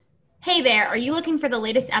Hey there, are you looking for the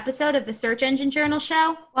latest episode of the Search Engine Journal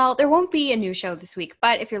show? Well, there won't be a new show this week,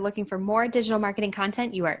 but if you're looking for more digital marketing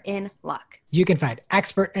content, you are in luck. You can find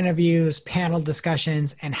expert interviews, panel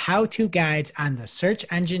discussions, and how-to guides on the Search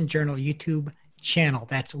Engine Journal YouTube channel.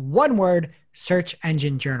 That's one word, Search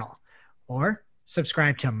Engine Journal. Or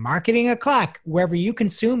subscribe to Marketing O'Clock wherever you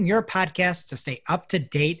consume your podcasts to stay up to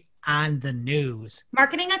date on the news.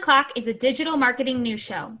 Marketing O'Clock is a digital marketing news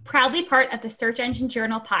show, proudly part of the Search Engine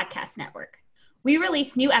Journal podcast network. We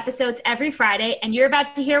release new episodes every Friday, and you're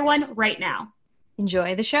about to hear one right now.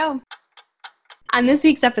 Enjoy the show. On this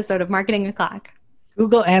week's episode of Marketing O'Clock,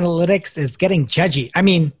 Google Analytics is getting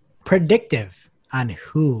predictive on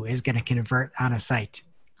who is going to convert on a site.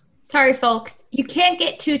 Sorry, folks, you can't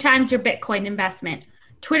get 2 times your Bitcoin investment.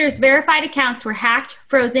 Twitter's verified accounts were hacked,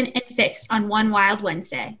 frozen, and fixed on one wild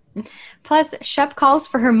Wednesday. Plus, Shep calls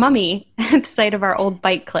for her mummy at the sight of our old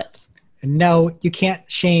bite clips. No, you can't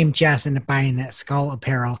shame Jess into buying that skull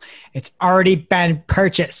apparel. It's already been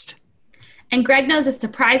purchased. And Greg knows a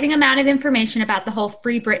surprising amount of information about the whole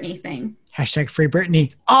Free Britney thing. Hashtag Free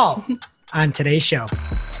Britney, all on today's show.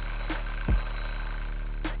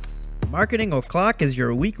 Marketing O'Clock is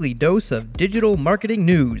your weekly dose of digital marketing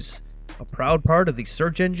news, a proud part of the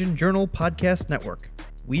Search Engine Journal podcast network.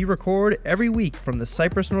 We record every week from the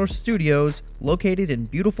Cypress North Studios, located in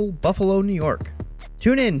beautiful Buffalo, New York.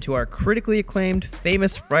 Tune in to our critically acclaimed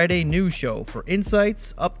Famous Friday news show for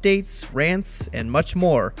insights, updates, rants, and much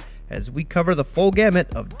more as we cover the full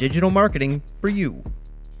gamut of digital marketing for you.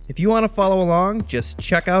 If you want to follow along, just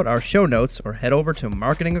check out our show notes or head over to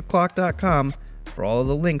marketingoclock.com for all of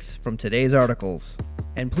the links from today's articles.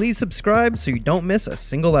 And please subscribe so you don't miss a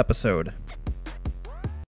single episode.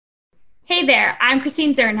 Hey there, I'm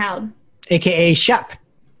Christine Zernheld. AKA Shep.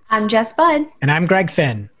 I'm Jess Budd. And I'm Greg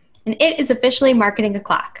Finn. And it is officially Marketing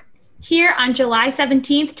O'Clock. Here on July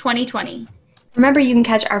 17th, 2020. Remember, you can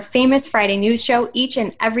catch our Famous Friday news show each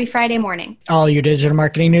and every Friday morning. All your digital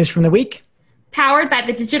marketing news from the week. Powered by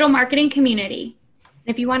the digital marketing community.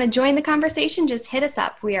 And if you want to join the conversation, just hit us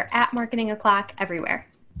up. We are at Marketing O'Clock everywhere.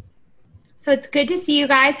 So it's good to see you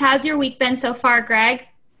guys. How's your week been so far, Greg?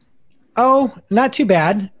 Oh, not too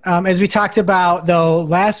bad. As we talked about, though,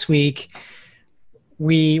 last week,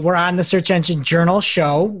 we were on the Search Engine Journal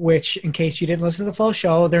show, which, in case you didn't listen to the full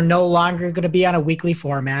show, they're no longer going to be on a weekly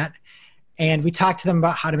format. And we talked to them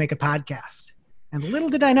about how to make a podcast. And little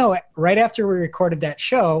did I know, right after we recorded that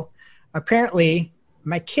show, apparently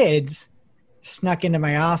my kids snuck into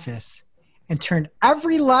my office and turned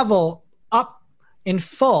every level up in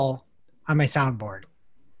full on my soundboard,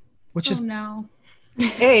 which is no.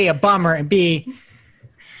 A bummer, and B,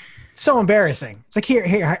 so embarrassing. It's like,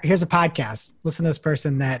 here's a podcast. Listen to this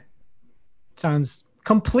person that sounds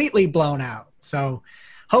completely blown out. So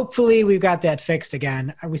hopefully we've got that fixed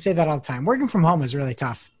again. We say that all the time. Working from home is really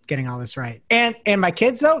tough, getting all this right. And my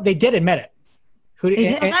kids, though, they did admit it.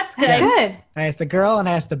 That's good. That's good. I asked the girl and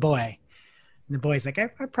I asked the boy. And the boy's like, I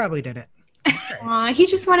probably did it. He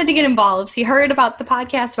just wanted to get involved. He heard about the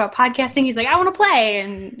podcast, about podcasting. He's like, I want to play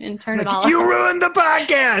and turn it all You on. ruined the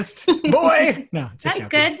podcast, boy. No, just That's joking.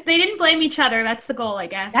 good. They didn't blame each other. That's the goal, I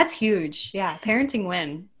guess. That's huge. Yeah, parenting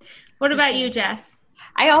win. What about you, Jess?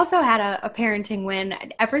 I also had a parenting win.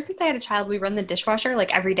 Ever since I had a child, we run the dishwasher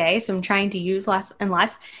like every day. So I'm trying to use less and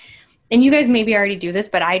less. And you guys maybe already do this,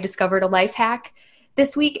 but I discovered a life hack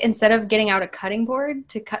this week. Instead of getting out a cutting board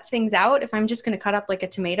to cut things out, if I'm just going to cut up like a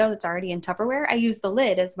tomato that's already in Tupperware, I use the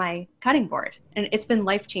lid as my cutting board. And it's been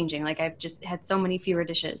life-changing. Like, I've just had so many fewer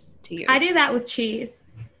dishes to use. I do that with cheese.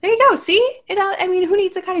 There you go. See? Who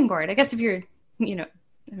needs a cutting board? I guess if you're,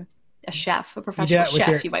 a chef, a professional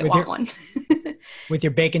chef, you might want one. With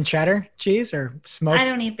your bacon cheddar cheese or smoked I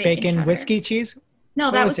don't eat bacon cheddar. whiskey cheese? No,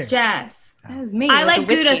 that was it? Jess. That was me. I with like the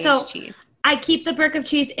whiskey Gouda, so cheese. I keep the brick of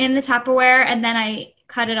cheese in the Tupperware and then I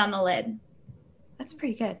cut it on the lid. That's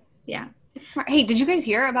pretty good. Yeah. It's smart. Hey, did you guys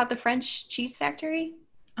hear about the French cheese factory?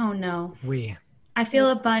 Oh no. I feel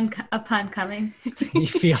a pun coming. You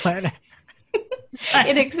feel it?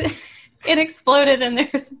 It exploded and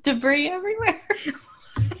there's debris everywhere.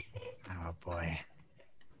 Oh boy.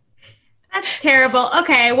 That's terrible.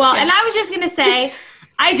 Okay, well, and I was just going to say,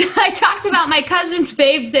 I talked about my cousins,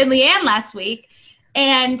 Babes and Leanne last week,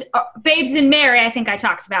 and Babes and Mary, I think I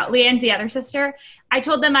talked about. Leanne's the other sister. I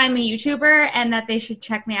told them I'm a YouTuber and that they should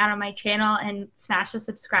check me out on my channel and smash the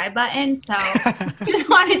subscribe button. So just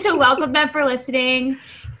wanted to welcome them for listening,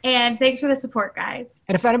 and thanks for the support, guys.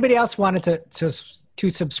 And if anybody else wanted to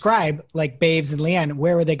subscribe, like Babes and Leanne,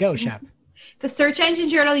 where would they go, Shep? The Search Engine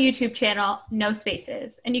Journal YouTube channel, no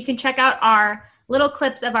spaces. And you can check out our little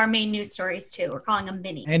clips of our main news stories too. We're calling them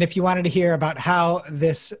mini. And if you wanted to hear about how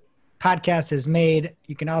this podcast is made.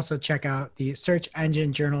 You can also check out the Search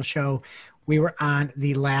Engine Journal Show. We were on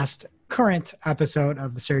the last current episode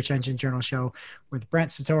of the Search Engine Journal Show with Brent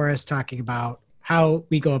Satoris talking about how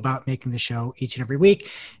we go about making the show each and every week.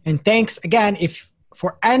 And thanks again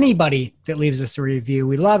for anybody that leaves us a review.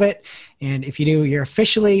 We love it. And if you do, you're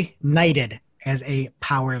officially knighted as a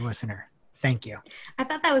power listener. Thank you. I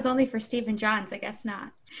thought that was only for Stephen Johns. I guess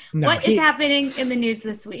not. No, what is happening in the news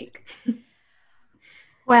this week?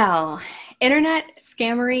 Well, internet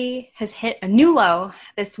scammery has hit a new low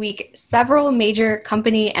this week. Several major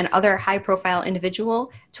company and other high-profile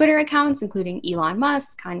individual Twitter accounts, including Elon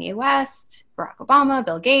Musk, Kanye West, Barack Obama,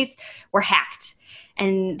 Bill Gates, were hacked.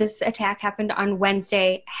 And this attack happened on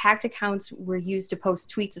Wednesday. Hacked accounts were used to post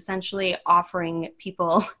tweets essentially offering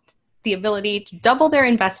people the ability to double their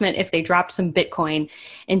investment if they dropped some Bitcoin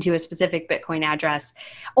into a specific Bitcoin address.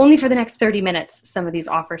 Only for the next 30 minutes, some of these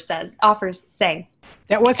offers say.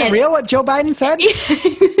 That wasn't real, what Joe Biden said?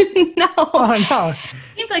 No. Oh, no.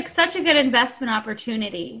 Seems like such a good investment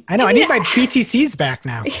opportunity. I know. I need my BTCs back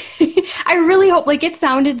now. I really hope, it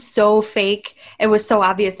sounded so fake. It was so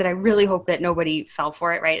obvious that I really hope that nobody fell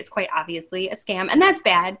for it, right? It's quite obviously a scam, and that's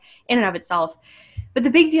bad in and of itself. But the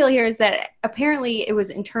big deal here is that apparently it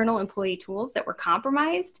was internal employee tools that were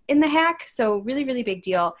compromised in the hack. So really, really big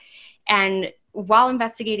deal. And while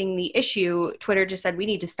investigating the issue, Twitter just said, we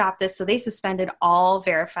need to stop this. So they suspended all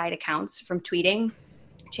verified accounts from tweeting,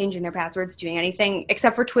 changing their passwords, doing anything,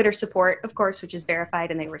 except for Twitter support, of course, which is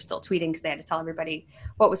verified. And they were still tweeting because they had to tell everybody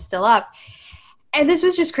what was still up. And this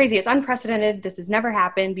was just crazy. It's unprecedented. This has never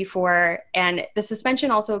happened before. And the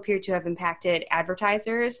suspension also appeared to have impacted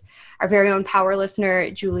advertisers. Our very own power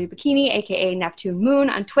listener, Julie Bikini, aka Neptune Moon,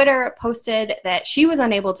 on Twitter posted that she was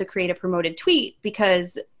unable to create a promoted tweet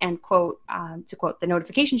because, and quote, to quote, the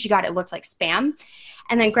notification she got, it looked like spam.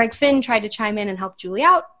 And then Greg Finn tried to chime in and help Julie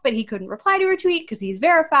out, but he couldn't reply to her tweet because he's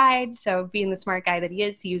verified. So being the smart guy that he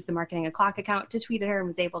is, he used the Marketing O'Clock account to tweet at her and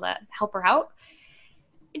was able to help her out.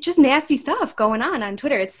 Just nasty stuff going on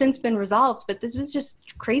Twitter. It's since been resolved, but this was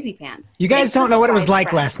just crazy pants. You guys don't know what it was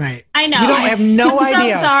like last night. I know. You don't have no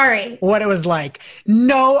idea. So sorry. What it was like.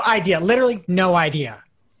 No idea. Literally no idea.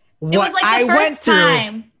 What it was like the I first went through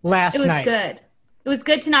time last night. It was good. It was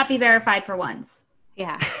good to not be verified for once.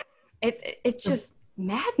 Yeah. It's just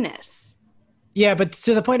madness. Yeah, but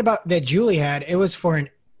to the point about that Julie had, it was for an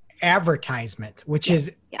advertisement, which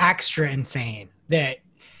is extra insane that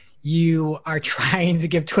you are trying to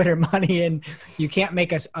give Twitter money and you can't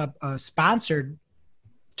make a sponsored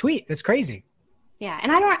tweet. That's crazy. Yeah.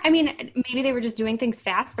 And maybe they were just doing things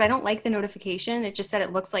fast, but I don't like the notification. It just said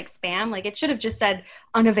it looks like spam. It should have just said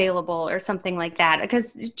unavailable or something like that,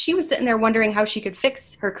 because she was sitting there wondering how she could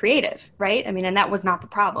fix her creative, right? And that was not the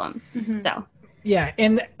problem. Mm-hmm. So. Yeah.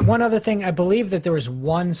 And one other thing, I believe that there was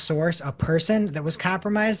one source, a person that was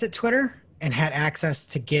compromised at Twitter and had access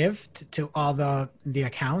to give to all the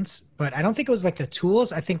accounts, but I don't think it was like the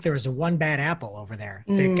tools. I think there was one bad apple over there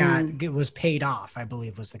that it was paid off, I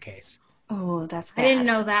believe was the case. Oh, that's bad. I didn't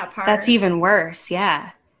know that part. That's even worse.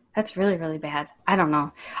 Yeah. That's really, really bad. I don't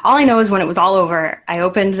know. All I know is when it was all over, I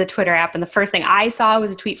opened the Twitter app and the first thing I saw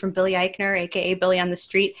was a tweet from Billy Eichner, aka Billy on the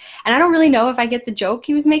Street. And I don't really know if I get the joke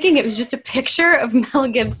he was making. It was just a picture of Mel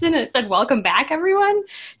Gibson and it said, "Welcome back, everyone."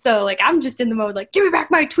 So I'm just in the mode give me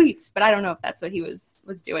back my tweets. But I don't know if that's what he was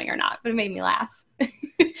doing or not, but it made me laugh.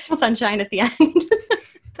 Sunshine at the end.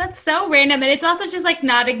 That's so random. And it's also just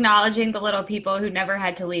not acknowledging the little people who never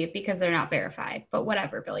had to leave because they're not verified. But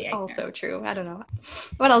whatever, Billy Eichner. Also true. I don't know.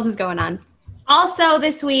 What else is going on? Also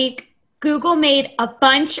this week, Google made a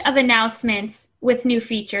bunch of announcements with new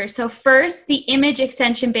features. So first, the image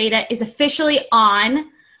extension beta is officially on.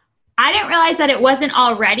 I didn't realize that it wasn't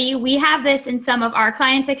already. We have this in some of our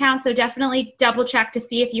clients' accounts, so definitely double check to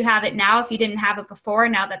see if you have it now, if you didn't have it before,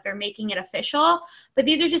 now that they're making it official. But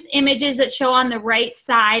these are just images that show on the right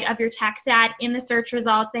side of your text ad in the search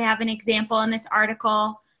results. They have an example in this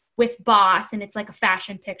article with Boss, and it's like a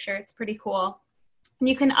fashion picture. It's pretty cool. And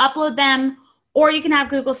you can upload them, or you can have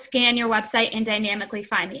Google scan your website and dynamically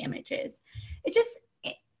find the images. It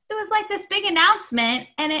was like this big announcement,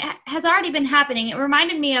 and it has already been happening. It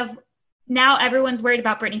reminded me of now everyone's worried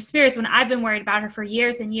about Britney Spears when I've been worried about her for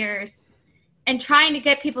years and years and trying to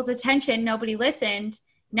get people's attention. Nobody listened.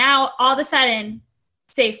 Now, all of a sudden,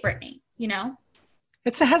 save Britney,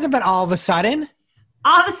 It hasn't been all of a sudden.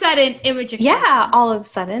 All of a sudden, image extension. Yeah, all of a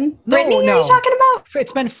sudden. No, Britney, no. are you talking about?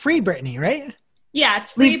 It's been free Britney, right? Yeah,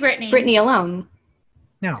 it's free Britney. Britney alone.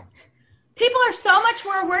 No. People are so much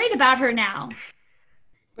more worried about her now.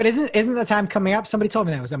 But isn't the time coming up? Somebody told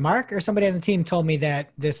me that. Was it Mark or somebody on the team told me that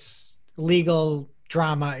this legal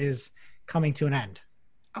drama is coming to an end?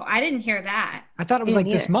 Oh, I didn't hear that. I thought it was Me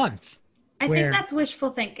like this neither. month. I Where- think that's wishful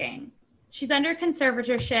thinking. She's under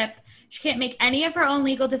conservatorship. She can't make any of her own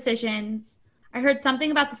legal decisions. I heard something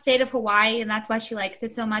about the state of Hawaii, and that's why she likes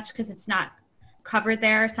it so much, because it's not covered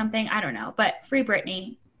there or something. I don't know. But free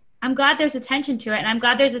Britney. I'm glad there's attention to it, and I'm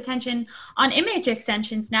glad there's attention on image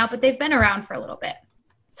extensions now, but they've been around for a little bit.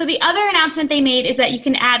 So the other announcement they made is that you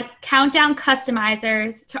can add countdown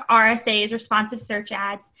customizers to RSA's responsive search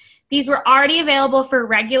ads. These were already available for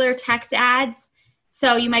regular text ads,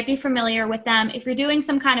 so you might be familiar with them. If you're doing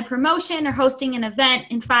some kind of promotion or hosting an event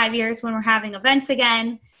in 5 years when we're having events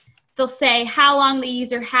again, they'll say how long the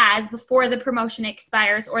user has before the promotion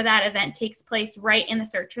expires or that event takes place right in the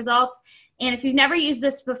search results. And if you've never used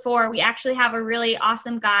this before, we actually have a really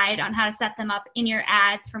awesome guide on how to set them up in your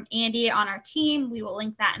ads from Andy on our team. We will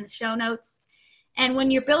link that in the show notes. And when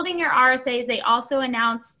you're building your RSAs, they also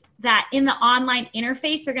announced that in the online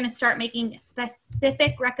interface, they're going to start making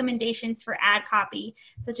specific recommendations for ad copy,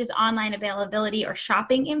 such as online availability or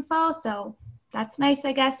shopping info. So that's nice,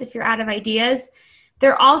 I guess, if you're out of ideas.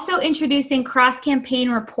 They're also introducing cross-campaign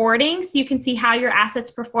reporting, so you can see how your assets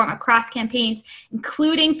perform across campaigns,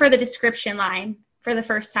 including for the description line for the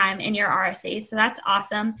first time in your RSAs. So that's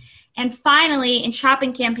awesome. And finally, in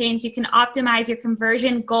shopping campaigns, you can optimize your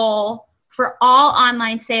conversion goal for all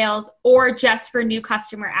online sales or just for new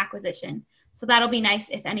customer acquisition. So that'll be nice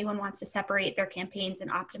if anyone wants to separate their campaigns and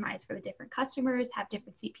optimize for the different customers, have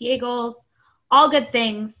different CPA goals, all good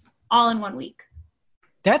things, all in 1 week.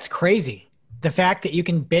 That's crazy. The fact that you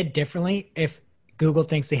can bid differently if Google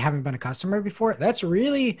thinks they haven't been a customer before, that's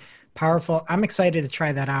really powerful. I'm excited to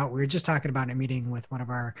try that out. We were just talking about a meeting with one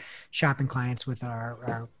of our shopping clients with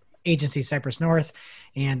our agency, Cypress North,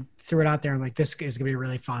 and threw it out there. Like, this is going to be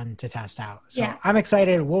really fun to test out. So yeah. I'm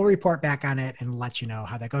excited. We'll report back on it and let you know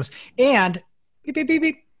how that goes. And beep, beep, beep,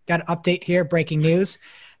 beep. Got an update here. Breaking news.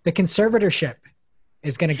 The conservatorship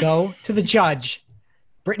is going to go to the judge.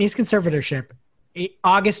 Britney's conservatorship,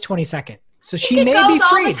 August 22nd. So she may be freed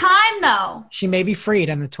all the time, though. She may be freed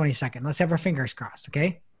on the 22nd. Let's have our fingers crossed,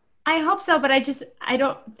 okay? I hope so, but I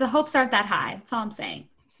don't. The hopes aren't that high. That's all I'm saying.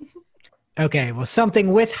 Okay, well,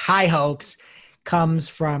 something with high hopes comes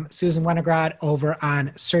from Susan Winograd over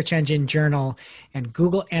on Search Engine Journal, and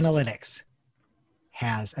Google Analytics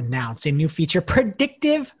has announced a new feature: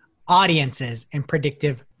 predictive audiences and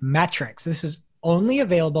predictive metrics. This is only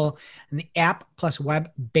available in the app plus web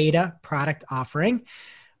beta product offering,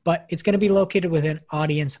 but it's going to be located within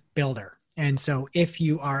Audience Builder. And so if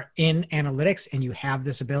you are in analytics and you have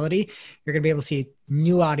this ability, you're going to be able to see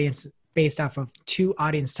new audience based off of 2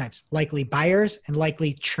 audience types, likely buyers and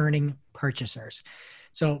likely churning purchasers.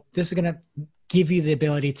 So this is going to give you the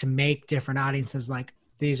ability to make different audiences, like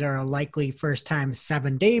these are a likely first-time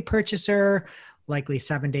 7-day purchaser, likely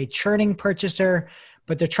 7-day churning purchaser,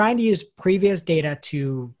 but they're trying to use previous data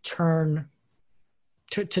to turn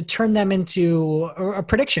them into a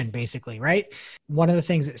prediction, basically, right? One of the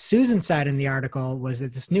things that Susan said in the article was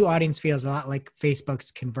that this new audience feels a lot like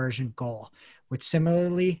Facebook's conversion goal, which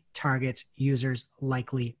similarly targets users'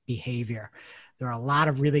 likely behavior. There are a lot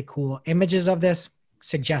of really cool images of this,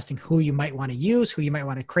 suggesting who you might want to use, who you might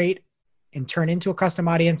want to create and turn into a custom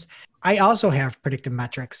audience. I also have predictive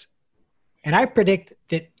metrics, and I predict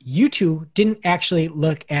that you two didn't actually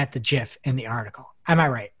look at the GIF in the article. Am I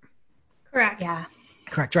right? Correct. Yeah.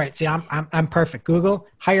 Correct. Right. See, I'm perfect. Google,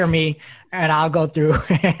 hire me and I'll go through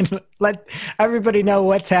and let everybody know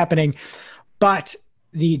what's happening. But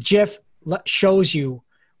the GIF shows you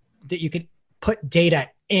that you can put data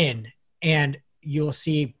in, and you'll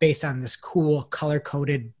see based on this cool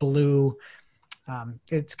color-coded blue.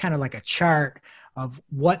 It's kind of like a chart of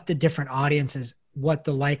what the different audiences, what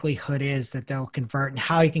the likelihood is that they'll convert and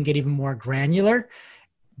how you can get even more granular.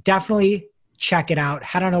 Definitely check it out.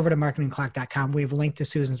 Head on over to marketingclock.com. We have a link to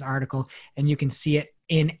Susan's article and you can see it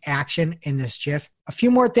in action in this GIF. A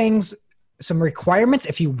few more things, some requirements.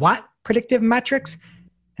 If you want predictive metrics,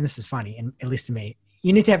 and this is funny, and at least to me,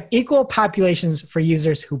 you need to have equal populations for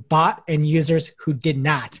users who bought and users who did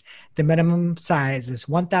not. The minimum size is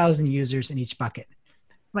 1,000 users in each bucket.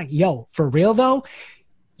 I'm like, yo, for real though?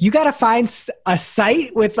 You got to find a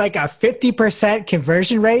site with like a 50%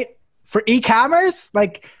 conversion rate for e-commerce?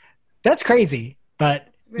 Like, that's crazy, but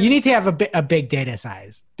you need to have a big data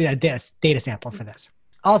size, a data sample for this.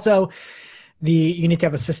 Also, you need to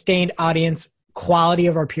have a sustained audience quality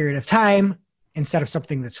over a period of time instead of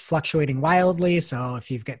something that's fluctuating wildly. So if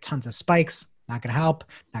you've got tons of spikes, not going to help,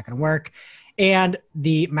 not going to work. And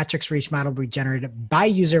the metrics for each model will be generated by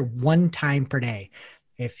user 1 time per day.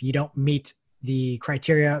 If you don't meet the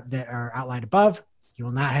criteria that are outlined above, you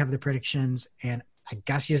will not have the predictions. And I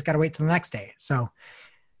guess you just got to wait till the next day. So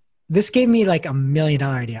this gave me like $1 million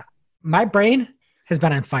idea. My brain has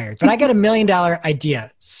been on fire, but I got $1 million idea.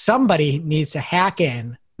 Somebody needs to hack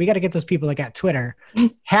in. We got to get those people that got Twitter,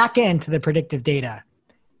 hack into the predictive data.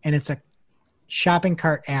 And it's a shopping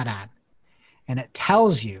cart add-on. And it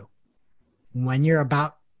tells you when you're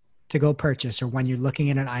about to go purchase or when you're looking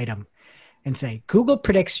at an item and say, Google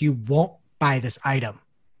predicts you won't buy this item.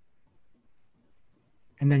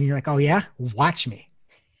 And then you're like, oh yeah, watch me.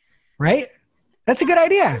 Right? That's a good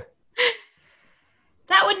idea.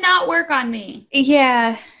 That would not work on me.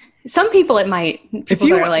 Yeah. Some people it might. People If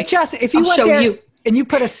you that are like, Jess, if you I'll went show there you. and you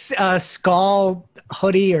put a skull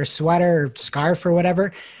hoodie or sweater or scarf or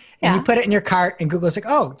whatever, and you put it in your cart and Google's like,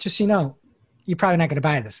 oh, just so you know, you're probably not going to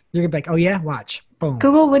buy this. You're going to be like, oh yeah, watch. Boom.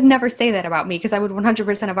 Google would never say that about me because I would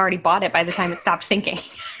 100% have already bought it by the time it stopped thinking.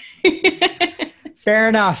 Fair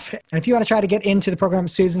enough. And if you want to try to get into the program,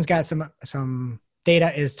 Susan's got some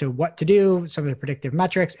data as to what to do, some of the predictive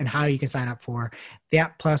metrics, and how you can sign up for the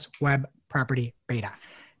App Plus Web Property Beta.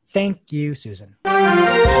 Thank you, Susan.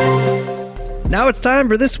 Now it's time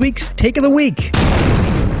for this week's Take of the Week.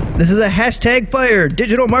 This is a #fire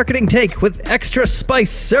digital marketing take with extra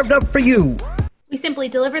spice served up for you. We simply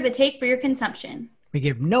deliver the take for your consumption. We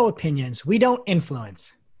give no opinions. We don't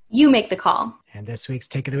influence. You make the call. And this week's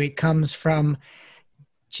Take of the Week comes from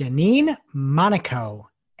Janine Monaco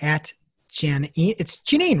at Janine. It's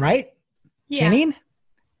Janine, right? Yeah. Janine?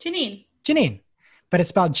 Janine. But it's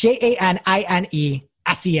spelled JANINESEM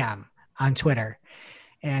on Twitter.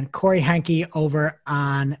 And Corey Henke over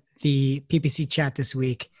on the PPC chat this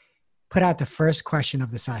week put out the first question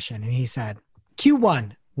of the session. And he said,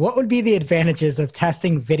 Q1, what would be the advantages of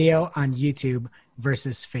testing video on YouTube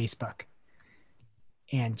versus Facebook?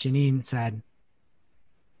 And Janine said,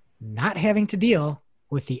 not having to deal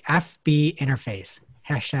with the FB interface.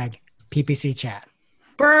 #PPC chat.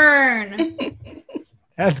 Burn.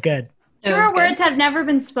 That's good. Truer words have never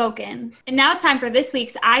been spoken. And now it's time for this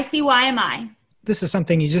week's ICYMI. This is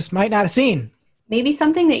something you just might not have seen. Maybe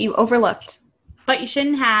something that you overlooked. But you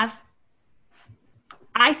shouldn't have.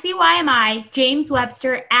 ICYMI, James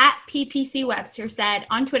Webster at PPC Webster said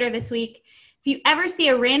on Twitter this week, if you ever see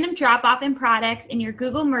a random drop-off in products in your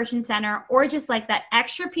Google Merchant Center or just like that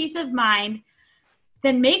extra peace of mind,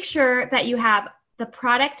 then make sure that you have the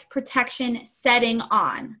product protection setting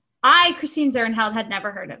on. I, Christine Zernheld, had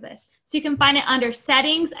never heard of this. So you can find it under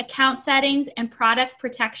settings, account settings, and product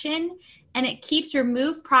protection. And it keeps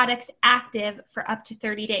removed products active for up to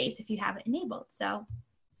 30 days if you have it enabled. So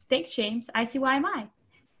thanks, James. ICYMI.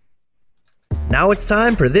 Now it's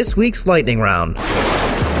time for this week's lightning round.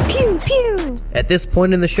 Pew, pew. At this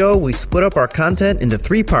point in the show, we split up our content into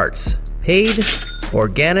 3 parts: paid,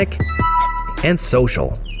 organic, and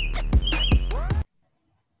social.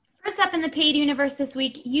 First up in the paid universe this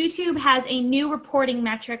week, YouTube has a new reporting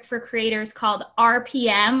metric for creators called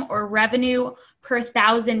RPM, or revenue per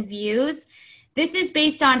 1,000 views. This is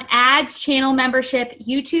based on ads, channel membership,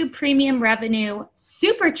 YouTube premium revenue,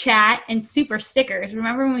 super chat, and super stickers.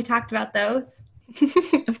 Remember when we talked about those?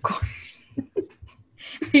 Of course.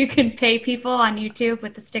 You can pay people on YouTube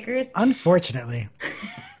with the stickers. Unfortunately.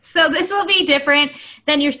 So this will be different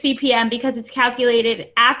than your CPM because it's calculated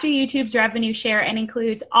after YouTube's revenue share and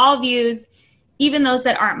includes all views, even those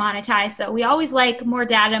that aren't monetized. So we always like more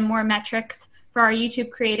data, more metrics for our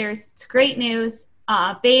YouTube creators. It's great news.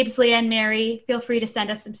 Babes, Leah, and Mary, feel free to send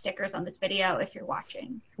us some stickers on this video if you're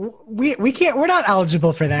watching. We can't, we're not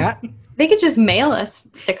eligible for that. They could just mail us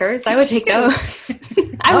stickers. I would take those.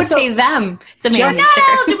 I would Also, pay them to mail We're me not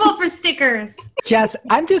stickers. eligible for stickers. Jess,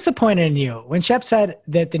 I'm disappointed in you. When Shep said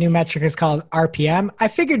that the new metric is called RPM, I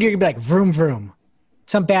figured you're going to be like, vroom, vroom.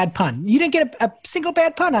 Some bad pun. You didn't get a single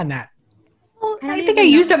bad pun on that. Well, I think I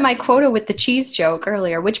used up my quota with the cheese joke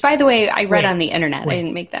earlier, which, by the way, I read on the internet. I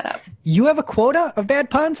didn't make that up. You have a quota of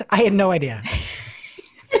bad puns? I had no idea.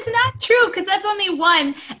 It's not true because that's only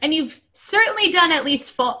one, and you've certainly done at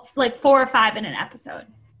least 4 or 5 in an episode.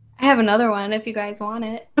 I have another one if you guys want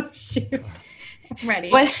it. Shoot. I'm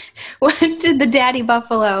ready. What did the daddy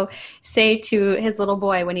buffalo say to his little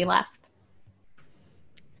boy when he left?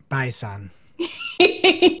 Bye, son.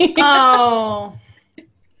 Oh.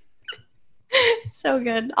 So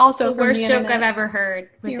good. Also, The from worst the joke internet. I've ever heard.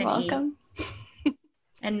 With You're an welcome. E.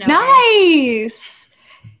 And no. Nice.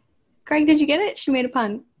 Greg, did you get it? She made a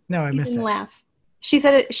pun. No, I You missed didn't it. laugh. She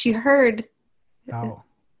said it. She heard. Oh.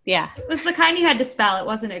 Yeah, It was the kind you had to spell. It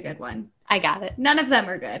wasn't a good one. I got it. None of them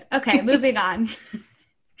are good. Okay, moving on.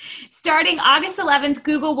 Starting August 11th,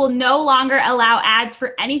 Google will no longer allow ads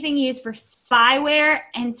for anything used for spyware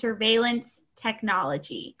and surveillance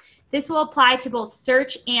technology. This will apply to both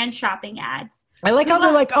search and shopping ads. I like how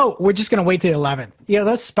they're like, oh, we're just going to wait till the 11th.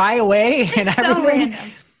 Let's spy away and So everything.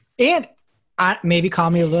 random. And maybe call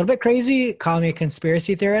me a little bit crazy, call me a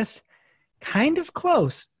conspiracy theorist. Kind of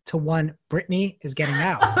close to when Britney is getting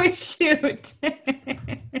out. Oh, shoot.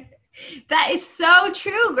 That is so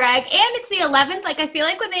true, Greg. And it's the 11th. Like, I feel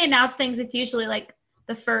like when they announce things, it's usually like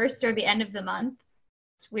the 1st or the end of the month.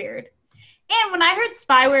 It's weird. And when I heard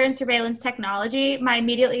spyware and surveillance technology, my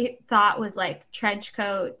immediately thought was like trench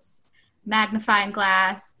coats, magnifying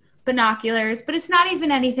glass, binoculars, but it's not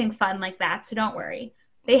even anything fun like that, so don't worry.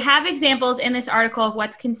 They have examples in this article of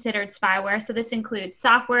what's considered spyware. So this includes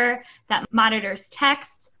software that monitors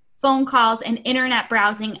texts, phone calls, and internet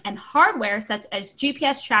browsing, and hardware such as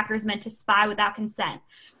GPS trackers meant to spy without consent,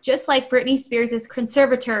 just like Britney Spears'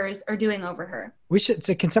 conservators are doing over her.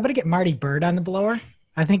 So can somebody get Marty Bird on the blower?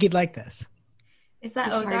 I think he'd like this. Is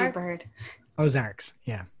that Who's Marty Ozarks? Bird? Ozarks,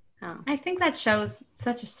 yeah. Oh. I think that show's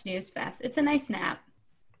such a snooze fest. It's a nice nap.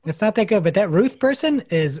 It's not that good, but that Ruth person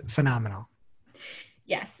is phenomenal.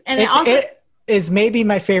 Yes. And It is maybe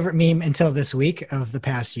my favorite meme until this week of the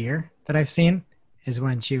past year that I've seen is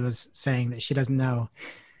when she was saying that she doesn't know.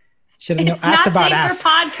 She doesn't know. it's Ask not about safe F. for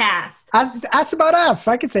podcast. Ask about F.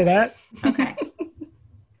 I could say that. Okay.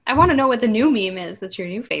 I want to know what the new meme is that's your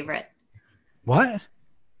new favorite. What?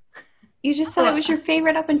 You just said it was your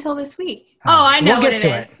favorite up until this week. Oh, I know We'll what get it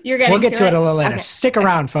to is. it. You're getting We'll get to it a little later. Okay. Stick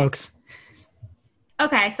around, folks.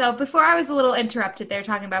 Okay, so before I was a little interrupted there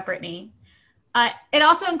talking about Britney, it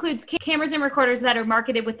also includes cameras and recorders that are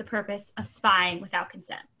marketed with the purpose of spying without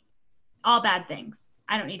consent. All bad things.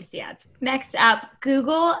 I don't need to see ads. Next up,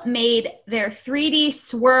 Google made their 3D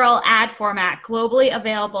swirl ad format globally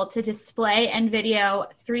available to display and video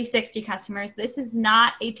 360 customers. This is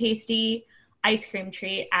not a tasty ice cream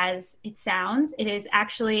treat as it sounds. It is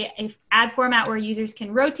actually an ad format where users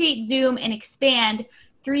can rotate, zoom, and expand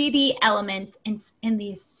 3D elements in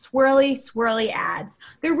these swirly ads.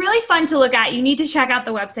 They're really fun to look at. You need to check out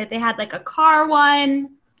the website. They had like a car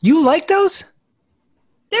one. You like those?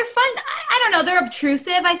 They're fun. I don't know. They're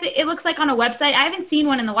obtrusive. I think it looks like on a website. I haven't seen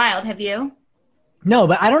one in the wild. Have you? No,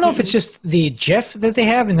 but I don't know if it's just the GIF that they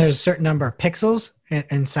have and there's a certain number of pixels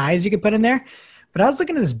and size you can put in there. But I was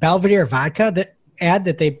looking at this Belvedere vodka ad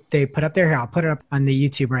that they put up there. Here, I'll put it up on the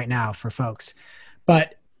YouTube right now for folks.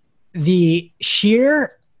 But the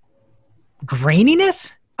sheer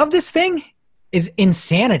graininess of this thing is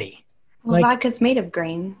insanity. Well, Like- vodka's made of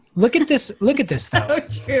grain. Look at this. Look at this, though. So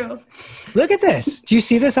true. Look at this. Do you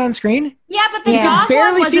see this on screen? Yeah, but the You can dog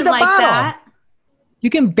barely one see wasn't the like bottle. that. You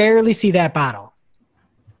can barely see that bottle.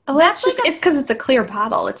 Oh, That's that's just, like it's because it's a clear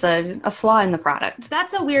bottle. It's a flaw in the product.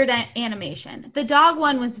 That's a weird animation. The dog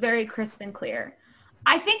one was very crisp and clear.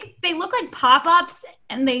 I think they look like pop-ups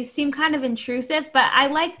and they seem kind of intrusive, but I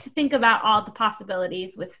like to think about all the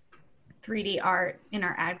possibilities with 3D art in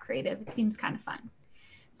our ad creative. It seems kind of fun.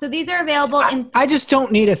 So these are available in I just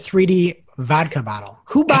don't need a 3D vodka bottle.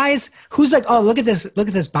 Who's like, oh, look at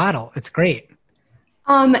this bottle. It's great.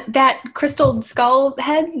 That crystal skull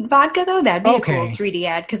head vodka though, that'd be Okay. a cool 3D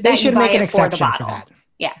ad because They should make an exception for that.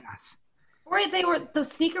 Yeah. Yes. or the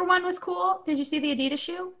sneaker one was cool. Did you see the Adidas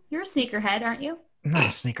shoe? You're a sneakerhead, aren't you? I'm not a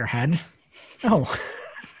sneakerhead. No.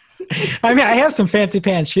 I mean, I have some fancy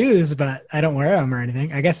pants shoes, but I don't wear them or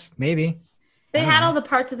anything. I guess maybe. They I had don't all the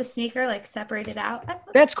parts of the sneaker like separated out.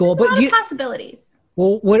 That's cool. A But lot of possibilities.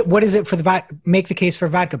 well, what is it for make the case for a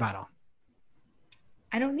vodka bottle?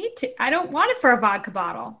 I don't need to. I don't want it for a vodka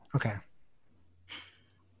bottle. Okay.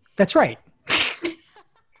 That's right.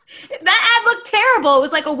 That ad looked terrible. It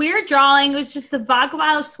was like a weird drawing. It was just the vodka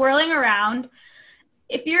bottle swirling around.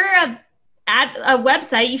 If you're a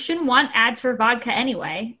website, you shouldn't want ads for vodka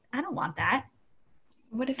anyway. I don't want that.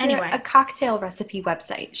 What if Anyway. you're a cocktail recipe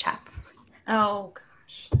website shop? Oh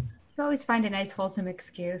gosh, you always find a nice wholesome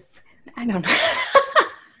excuse. I don't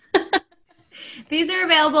know. These are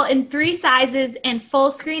available in 3 sizes, and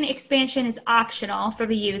full screen expansion is optional for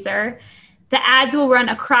the user. The ads will run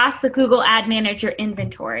across the Google Ad Manager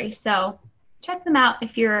inventory. So check them out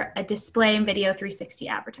if you're a display and video 360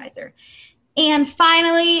 advertiser. And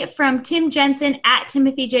finally, from Tim Jensen at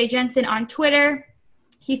Timothy J. Jensen on Twitter,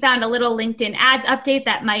 he found a little LinkedIn ads update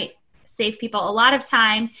that might save people a lot of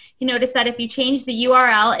time. He noticed that if you change the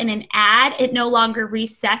URL in an ad, it no longer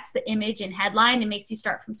resets the image and headline. It makes you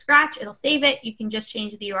start from scratch. It'll save it. You can just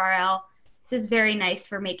change the URL. This is very nice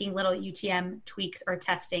for making little UTM tweaks or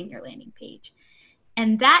testing your landing page.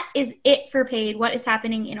 And that is it for paid. What is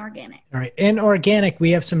happening in organic? All right. In organic,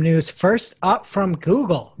 we have some news. First up from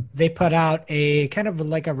Google. They put out a kind of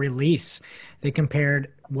like a release. They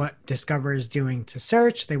compared what Discover is doing to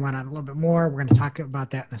search. They went on a little bit more. We're going to talk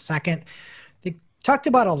about that in a second. They talked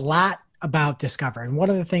about a lot about Discover. And one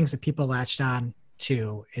of the things that people latched on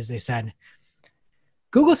to is they said,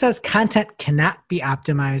 Google says content cannot be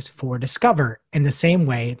optimized for Discover in the same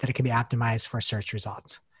way that it can be optimized for search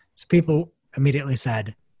results. So people immediately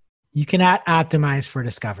said, you cannot optimize for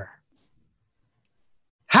Discover.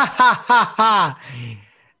 Ha ha ha ha.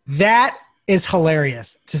 That is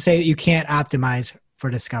hilarious to say that you can't optimize for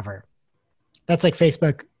Discover. That's like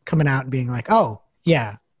Facebook coming out and being like, oh,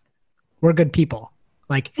 yeah, we're good people.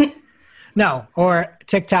 Like, no. Or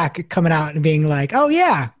TikTok coming out and being like, oh,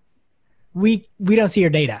 yeah, we don't see your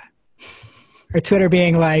data. Or Twitter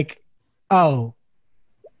being like, oh,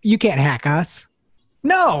 you can't hack us.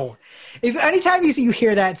 No. If anytime you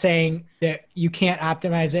hear that saying that you can't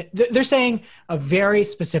optimize it, they're saying a very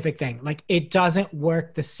specific thing. Like, it doesn't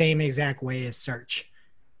work the same exact way as search.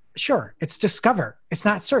 Sure, it's Discover. It's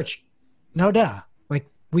not search. No duh. Like,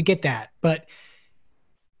 we get that. But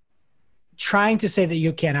trying to say that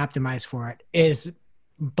you can't optimize for it is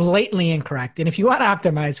blatantly incorrect. And if you want to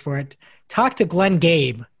optimize for it, talk to Glenn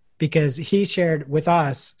Gabe, because he shared with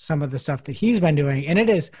us some of the stuff that he's been doing, and it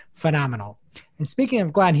is phenomenal. And speaking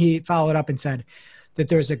of Glenn, he followed up and said that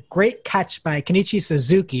there's a great catch by Kenichi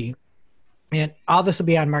Suzuki, and all this will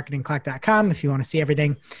be on marketingclock.com if you want to see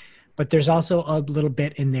everything. But there's also a little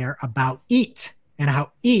bit in there about EAT and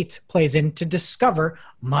how EAT plays into Discover,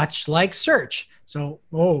 much like search. So,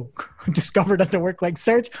 Discover doesn't work like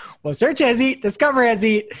search. Well, search has EAT, Discover has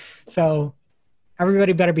EAT. So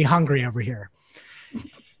everybody better be hungry over here.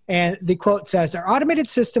 And the quote says, our automated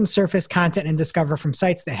systems surface content in Discover from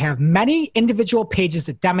sites that have many individual pages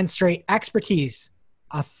that demonstrate expertise,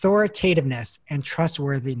 authoritativeness, and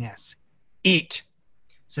trustworthiness. EAT.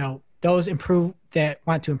 So those that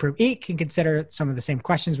want to improve EAT can consider some of the same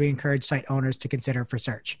questions we encourage site owners to consider for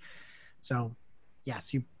search. So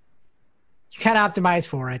yes, you can optimize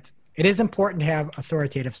for it. It is important to have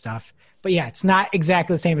authoritative stuff. But yeah, it's not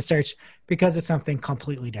exactly the same as search because it's something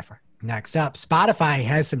completely different. Next up, Spotify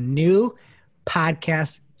has some new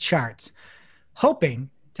podcast charts, hoping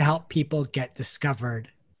to help people get discovered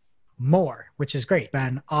more, which is great.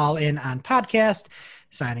 Been all in on podcast,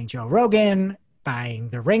 signing Joe Rogan, buying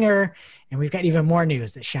The Ringer, and we've got even more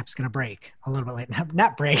news that Shep's going to break a little bit later.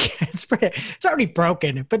 Not break, it's already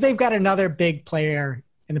broken, but they've got another big player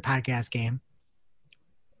in the podcast game.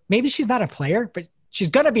 Maybe she's not a player, but she's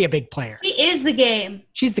going to be a big player. She is the game.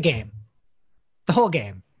 She's the game. The whole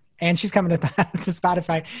game. And she's coming to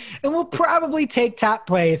Spotify and will probably take top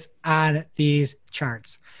place on these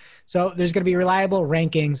charts. So there's going to be reliable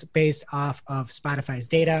rankings based off of Spotify's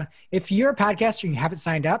data. If you're a podcaster and you haven't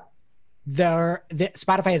signed up,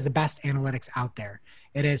 Spotify is the best analytics out there.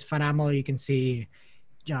 It is phenomenal. You can see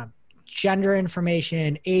gender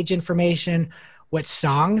information, age information, what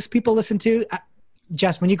songs people listen to.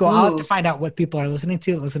 Jess, when you go out to find out what people are listening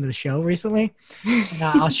to, listen to the show recently.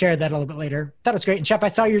 I'll share that a little bit later. That was great. And Shep, I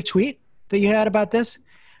saw your tweet that you had about this.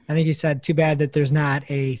 I think you said, too bad that there's not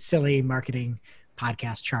a silly marketing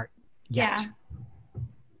podcast chart yet. Yeah.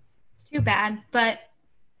 It's too bad. But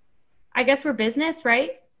I guess we're business,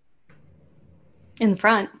 right? In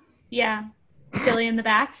front. Yeah. Silly in the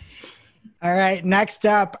back. All right. Next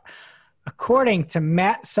up, according to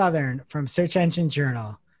Matt Southern from Search Engine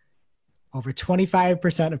Journal, over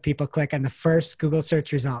 25% of people click on the first Google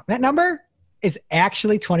search result. That number is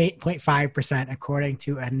actually 28.5% according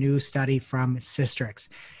to a new study from Systrix.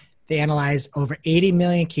 They analyzed over 80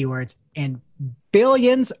 million keywords and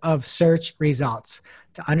billions of search results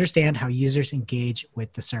to understand how users engage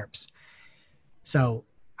with the SERPs. So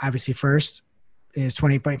obviously first is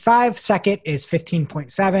 20.5, second is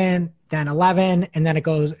 15.7, then 11, and then it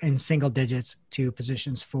goes in single digits to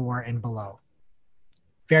positions 4 and below.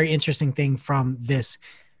 Very interesting thing from this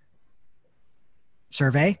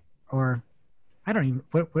survey, or I don't even,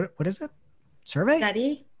 what is it?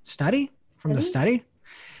 Survey? Study from the study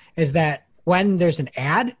is that when there's an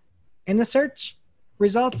ad in the search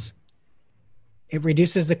results, it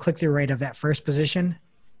reduces the click-through rate of that first position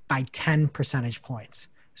by 10 percentage points.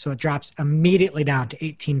 So it drops immediately down to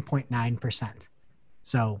 18.9%.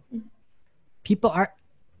 So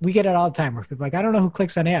we get it all the time where people are like, I don't know who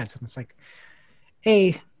clicks on ads. And it's like,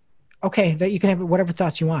 okay, that you can have whatever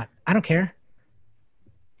thoughts you want. I don't care.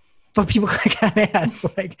 But people click on ads.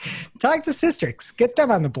 Like, talk to Systrix. Get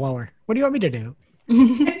them on the blower. What do you want me to do?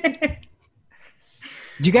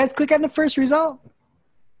 Did you guys click on the first result?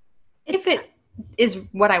 If it is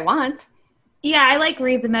what I want. Yeah, I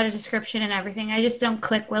read the meta description and everything. I just don't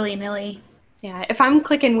click willy-nilly. Yeah, if I'm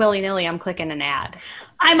clicking willy-nilly, I'm clicking an ad.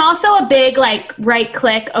 I'm also a big, right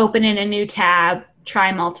click, open in a new tab,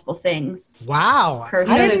 try multiple things. Wow.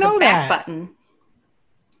 I didn't know that. Button.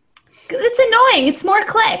 It's annoying. It's more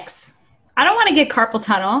clicks. I don't want to get carpal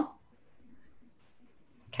tunnel.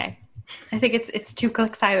 Okay. I think it's 2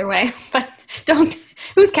 clicks either way, but don't.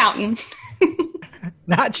 Who's counting?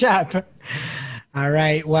 Not Shep. All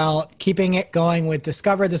right. Well, keeping it going with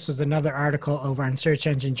Discover, this was another article over on Search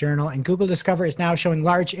Engine Journal, and Google Discover is now showing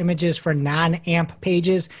large images for non-AMP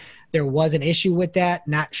pages. There was an issue with that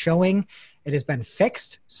not showing. It has been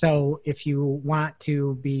fixed. So if you want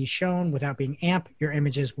to be shown without being AMP, your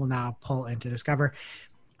images will now pull into Discover.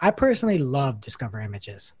 I personally love Discover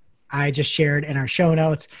images. I just shared in our show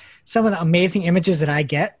notes some of the amazing images that I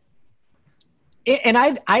get. And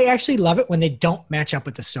I actually love it when they don't match up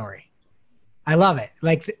with the story. I love it.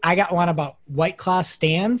 Like I got one about White Claw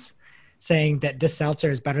stands saying that this seltzer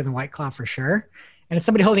is better than White Claw for sure. And it's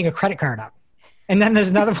somebody holding a credit card up. And then there's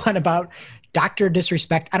another one about Dr.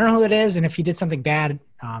 Disrespect. I don't know who that is. And if he did something bad,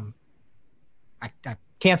 I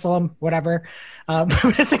cancel him, whatever.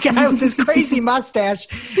 But it's a guy with this crazy mustache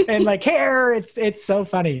and like hair. It's so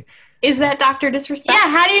funny. Is that Dr. Disrespect? Yeah,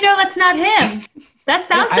 how do you know that's not him? That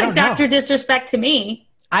sounds like Dr. Disrespect to me.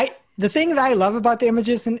 The thing that I love about the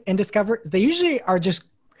images in Discover is they usually are just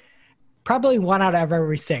probably 1 out of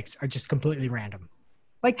every 6 are just completely random.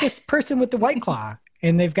 Like this person with the White Claw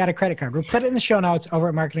and they've got a credit card. We'll put it in the show notes over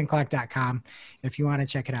at marketingclock.com if you want to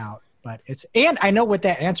check it out. But and I know what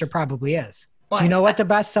that answer probably is. What? Do you know what the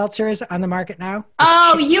best seltzer is on the market now?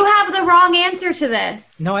 You have the wrong answer to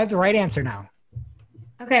this. No, I have the right answer now.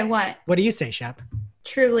 Okay, what? What do you say, Shep?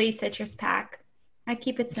 Truly Citrus Pack. I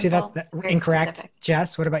keep it simple. See, that's incorrect. Specific.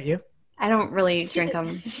 Jess, what about you? I don't really drink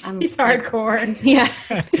them. He's hardcore. Yeah.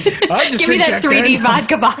 Give me that 3D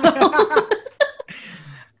vodka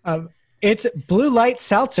bottle. It's Blue Light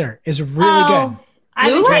Seltzer is really good.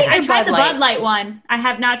 I tried the Bud Light one. I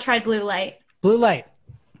have not tried Blue Light. Blue Light.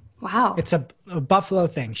 Wow. It's a Buffalo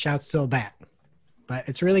thing. Shouts to a bat. But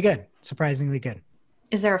it's really good. Surprisingly good.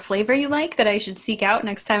 Is there a flavor you like that I should seek out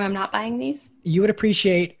next time I'm not buying these? You would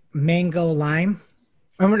appreciate mango lime.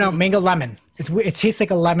 Oh, no, mango lemon. It tastes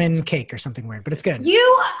like a lemon cake or something weird, but it's good.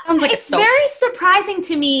 It's very surprising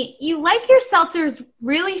to me. You like your seltzers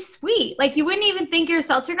really sweet. Like you wouldn't even think you're a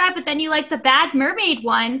seltzer guy, but then you like the Bad Mermaid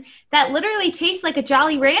one that literally tastes like a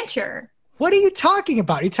Jolly Rancher. What are you talking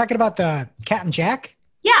about? Are you talking about the Cat and Jack?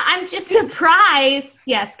 Yeah, I'm just surprised.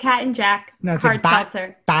 Yes, Cat and Jack. No, it's hard like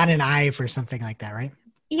seltzer. Bon and Ive or something like that, right?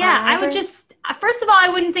 Yeah, I would just, first of all, I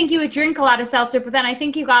wouldn't think you would drink a lot of seltzer, but then I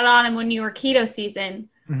think you got on them when you were keto season.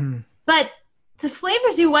 Mm-hmm. But the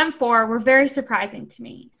flavors you went for were very surprising to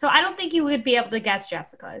me. So I don't think you would be able to guess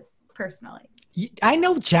Jessica's, personally. I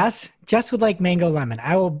know Jess. Jess would like mango lemon.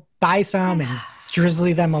 I will buy some and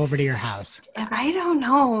drizzly them over to your house. I don't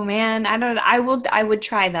know, man. I would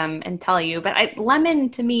try them and tell you, but lemon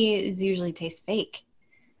to me is usually tastes fake.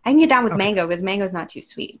 I can get down with mango because mango's not too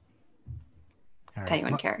sweet. All right. If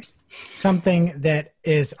anyone cares. Something that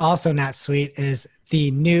is also not sweet is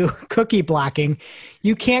the new cookie blocking.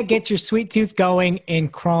 You can't get your sweet tooth going in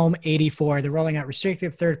Chrome 84. They're rolling out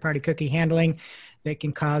restrictive third-party cookie handling that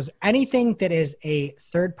can cause anything that is a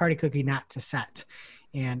third-party cookie not to set.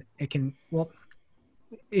 And it can,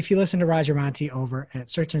 if you listen to Roger Monti over at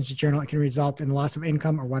Search Engine Journal, it can result in loss of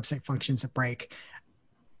income or website functions that break.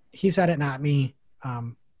 He said it, not me.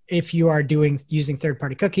 If you are using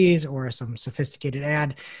third-party cookies or some sophisticated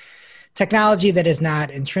ad technology that is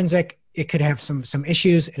not intrinsic, it could have some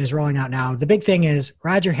issues. It is rolling out now. The big thing is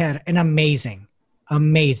Roger had an amazing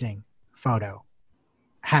photo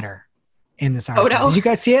header in this article. Did you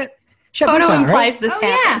guys see it? Photo implies this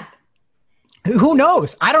happened. Yeah. Who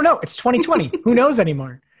knows? I don't know. It's 2020. Who knows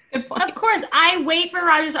anymore? Of course, I wait for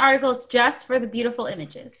Roger's articles just for the beautiful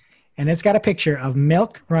images. And it's got a picture of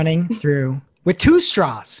milk running through with 2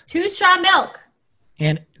 straws. 2-straw milk.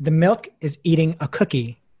 And the milk is eating a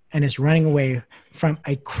cookie and is running away from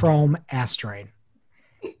a Chrome asteroid.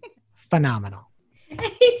 Phenomenal.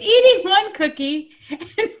 He's eating one cookie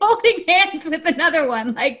and holding hands with another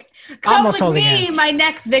one. Like, come almost with me, hands. My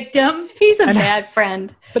next victim. He's a bad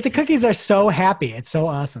friend. But the cookies are so happy. It's so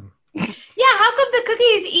awesome. Yeah, how come the cookie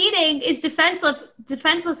he's eating is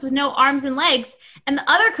defenseless with no arms and legs, and the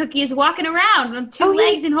other cookie is walking around with 2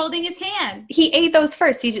 legs and holding his hand? He ate those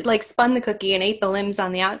first. He just spun the cookie and ate the limbs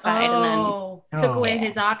on the outside, and then took away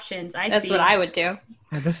his options. That's what I would do.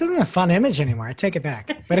 This isn't a fun image anymore. I take it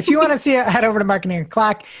back. But if you want to see it, head over to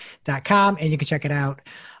marketingclock.com and you can check it out.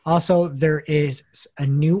 Also, there is a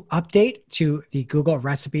new update to the Google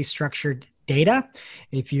recipe structured data.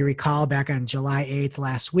 If you recall, back on July 8th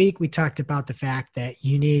last week, we talked about the fact that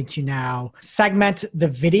you need to now segment the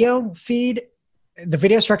video feed, the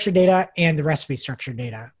video structured data, and the recipe structured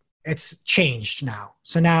data. it's changed now.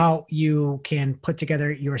 So now you can put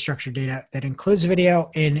together your structured data that includes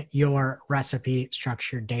video in your recipe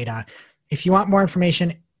structured data. If you want more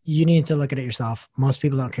information, you need to look at it yourself. Most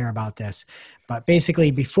people don't care about this. But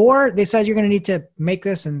basically, before they said you're going to need to make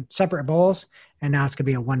this in separate bowls, and now it's going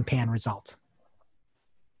to be a one-pan result.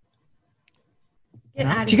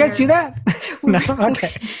 No? Did you guys see that? No?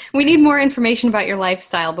 Okay. We need more information about your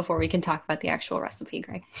lifestyle before we can talk about the actual recipe,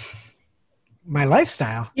 Greg. My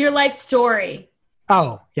lifestyle? Your life story.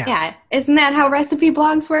 Oh, yes. Yeah. Isn't that how recipe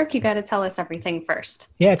blogs work? You got to tell us everything first.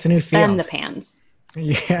 Yeah, it's a new field. Then the pans.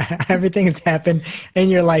 Yeah, everything has happened in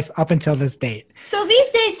your life up until this date. So these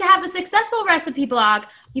days, to have a successful recipe blog,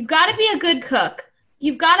 you've got to be a good cook.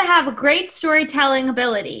 You've got to have a great storytelling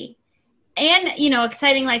ability and,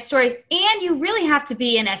 exciting life stories. And you really have to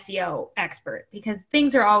be an SEO expert because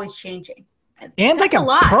things are always changing. And That's like a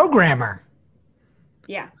lot. Programmer.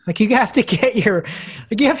 Yeah. Like you have to get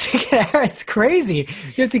it's crazy.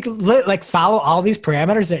 You have to follow all these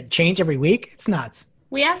parameters that change every week. It's nuts.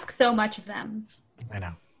 We ask so much of them. I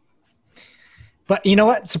know. But you know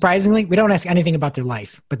what? Surprisingly, we don't ask anything about their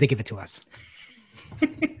life, but they give it to us. All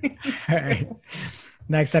right.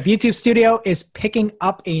 Next up, YouTube Studio is picking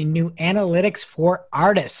up a new analytics for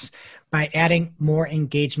artists by adding more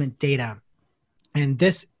engagement data. And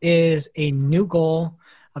this is a new goal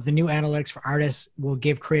of the new analytics for artists will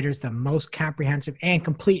give creators the most comprehensive and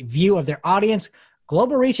complete view of their audience,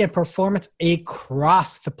 global reach, and performance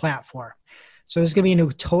across the platform. So there's going to be a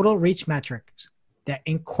new total reach metrics that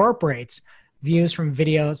incorporates views from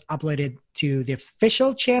videos uploaded to the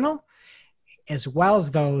official channel, as well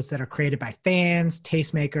as those that are created by fans,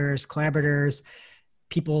 tastemakers, collaborators,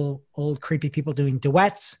 people, old creepy people doing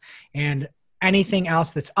duets, and anything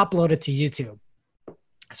else that's uploaded to YouTube.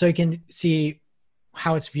 So you can see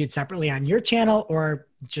how it's viewed separately on your channel or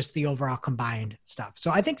just the overall combined stuff.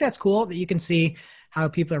 So I think that's cool that you can see how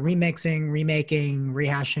people are remixing, remaking,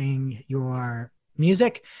 rehashing your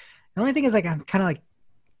music. The only thing is I'm kind of like,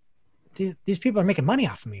 these people are making money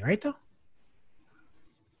off of me, right though?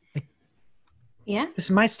 Yeah. This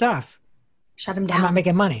is my stuff. Shut them down. I'm not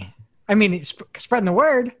making money. I mean, it's spreading the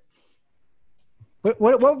word. What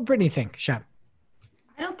would Brittany think, Shep?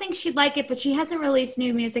 I don't think she'd like it, but she hasn't released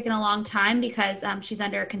new music in a long time because she's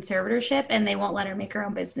under a conservatorship and they won't let her make her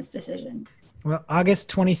own business decisions. Well, August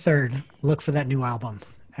 23rd, look for that new album.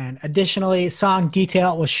 And additionally, Song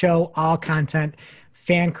Detail will show all content,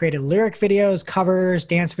 fan-created lyric videos, covers,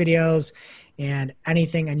 dance videos, and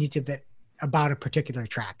anything on YouTube that about a particular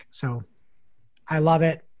track. So I love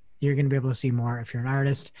it. You're going to be able to see more if you're an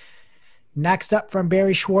artist. Next up from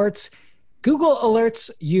Barry Schwartz, Google alerts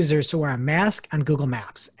users to wear a mask on Google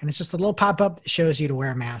Maps. And it's just a little pop-up that shows you to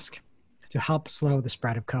wear a mask to help slow the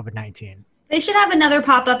spread of COVID-19. They should have another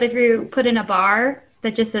pop-up if you put in a bar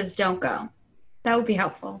that just says don't go. That would be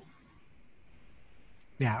helpful.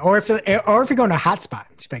 Yeah, or if you're going to a hot spot,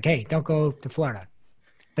 it's like, hey, don't go to Florida.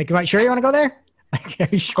 Like, sure you want to go there? Like, are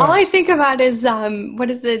you sure? All I think about is what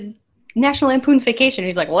is it? National Lampoon's Vacation.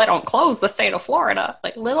 He's like, well, they don't close the state of Florida.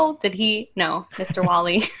 Like, little did he know, Mr.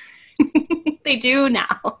 Wally. They do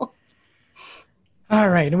now. All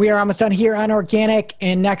right, and we are almost done here on Organic.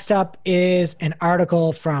 And next up is an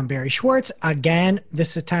article from Barry Schwartz. Again,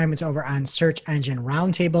 this time it's over on Search Engine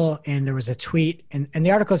Roundtable, and there was a tweet, and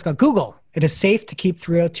the article is called Google, it is safe to keep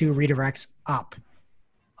 302 redirects up.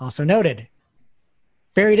 Also noted,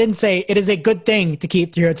 Barry didn't say it is a good thing to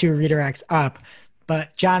keep 302 redirects up,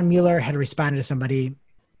 but John Mueller had responded to somebody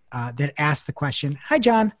that asked the question, hi,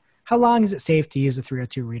 John, how long is it safe to use the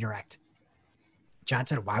 302 redirect? John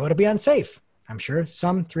said, why would it be unsafe? I'm sure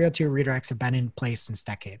some 302 redirects have been in place since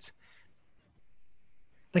decades.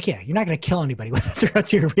 Like, yeah, you're not going to kill anybody with a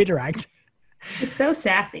 302 redirect. It's so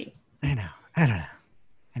sassy. I know. I don't know.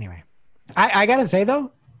 Anyway, I got to say,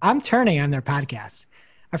 though, I'm turning on their podcast.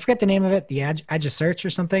 I forget the name of it, the Edge of Search or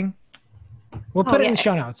something. We'll put it in the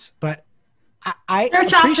show notes, but I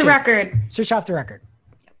Search off the record. Search off the record.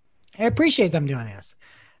 I appreciate them doing this.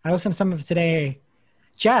 I listened to some of it today.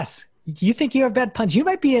 Jess, do you think you have bad puns?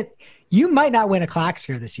 You might not win a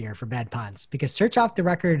Clocksker this year for bad puns because Search Off the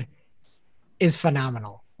Record is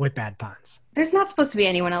phenomenal with bad puns. There's not supposed to be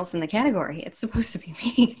anyone else in the category. It's supposed to be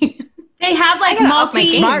me. They have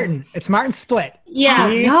It's Martin Split. Yeah.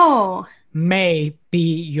 No. May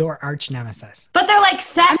be your arch nemesis. But they're like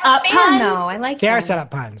set up puns. No, I like They are him. set up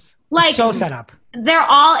puns. Like, so set up. They're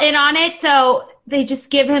all in on it, so they just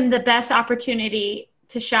give him the best opportunity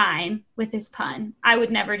to shine with his pun. I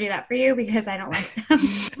would never do that for you because I don't like them.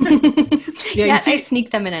 Yeah, I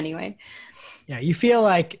sneak them in anyway. Yeah, you feel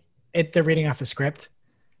like they're reading off a script,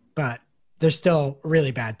 but they're still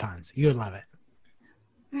really bad puns. You would love it.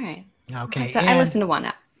 All right. Okay. I listened to one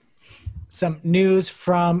app. Some news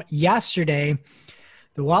from yesterday.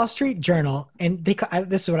 The Wall Street Journal, and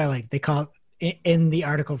this is what I like. They call it, in the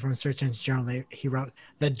article from Search Engine Journal, he wrote,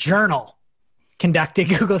 the Journal conducted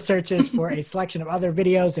Google searches for a selection of other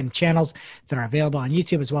videos and channels that are available on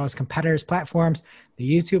YouTube as well as competitors' platforms. The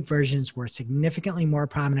YouTube versions were significantly more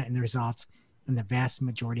prominent in the results in the vast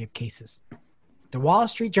majority of cases. The Wall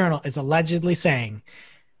Street Journal is saying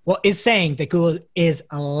that Google is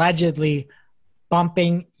allegedly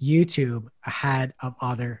bumping YouTube ahead of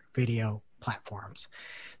other video platforms.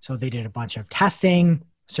 So they did a bunch of testing,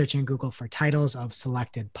 searching Google for titles of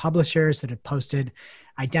selected publishers that had posted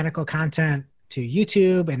identical content to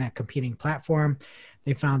YouTube and a competing platform.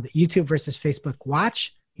 They found that YouTube versus Facebook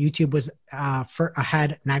Watch, YouTube was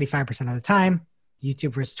ahead 95% of the time.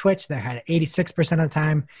 YouTube versus Twitch, they're ahead 86% of the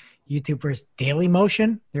time. YouTube versus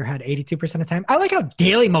Dailymotion, they're ahead 82% of the time. I like how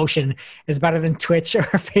Dailymotion is better than Twitch or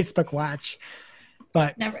Facebook Watch.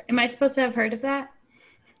 But never. Am I supposed to have heard of that?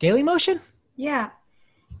 Dailymotion? Yeah.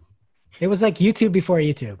 It was like YouTube before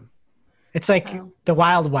YouTube. It's like the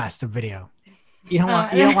Wild West of video. You don't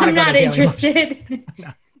want to go I'm not to interested.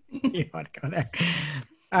 No, you don't want to go there.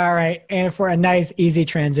 All right. And for a nice, easy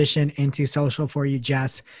transition into social for you,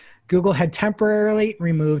 Jess, Google had temporarily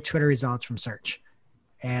removed Twitter results from search.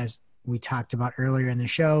 As we talked about earlier in the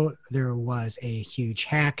show, there was a huge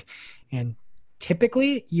hack. And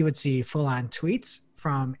typically, you would see full-on tweets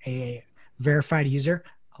from a verified user,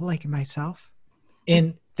 like myself,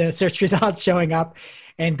 in the search results showing up,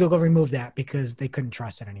 and Google removed that because they couldn't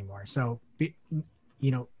trust it anymore. So,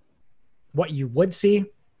 what you would see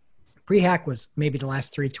pre-hack was maybe the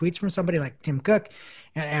last 3 tweets from somebody like Tim Cook,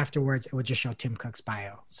 and afterwards it would just show Tim Cook's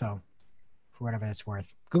bio. So, for whatever that's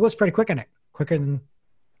worth, Google's pretty quick on it, quicker than,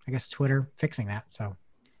 I guess, Twitter fixing that. So,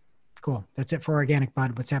 cool. That's it for Organic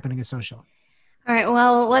Bud. What's happening in social? All right,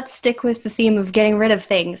 well, let's stick with the theme of getting rid of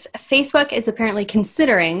things. Facebook is apparently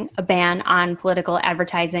considering a ban on political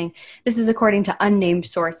advertising. This is according to unnamed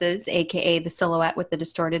sources, aka the silhouette with the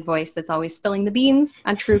distorted voice that's always spilling the beans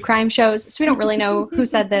on true crime shows. So we don't really know who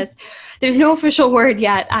said this. There's no official word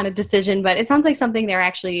yet on a decision, but it sounds like something they're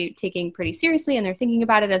actually taking pretty seriously, and they're thinking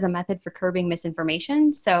about it as a method for curbing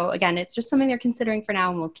misinformation. So again, it's just something they're considering for now,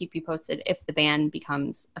 and we'll keep you posted if the ban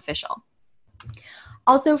becomes official.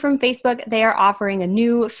 Also from Facebook, they are offering a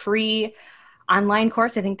new free online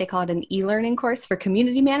course. I think they call it an e-learning course for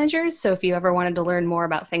community managers. So if you ever wanted to learn more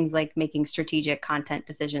about things like making strategic content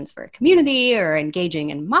decisions for a community or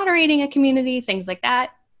engaging and moderating a community, things like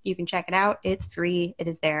that, you can check it out. It's free. It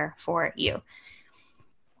is there for you.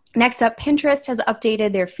 Next up, Pinterest has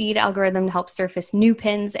updated their feed algorithm to help surface new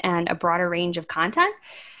pins and a broader range of content.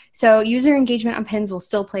 So user engagement on pins will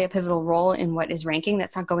still play a pivotal role in what is ranking.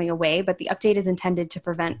 That's not going away, but the update is intended to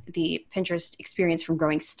prevent the Pinterest experience from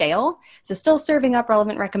growing stale. So still serving up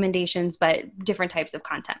relevant recommendations, but different types of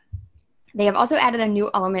content. They have also added a new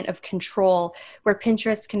element of control where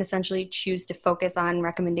Pinterest can essentially choose to focus on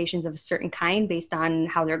recommendations of a certain kind based on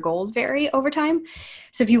how their goals vary over time.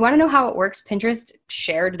 So if you want to know how it works, Pinterest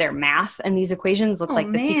shared their math, and these equations look like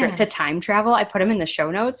the secret to time travel. I put them in the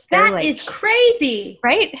show notes. That is crazy.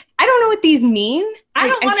 Right? I don't know what these mean. I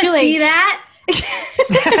don't want to see that.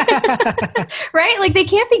 Right? Like, they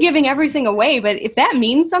can't be giving everything away, but if that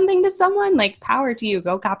means something to someone, like, power to you.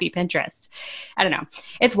 Go copy Pinterest. I don't know.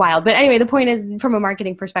 It's wild. But anyway, the point is, from a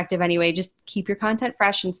marketing perspective anyway, just keep your content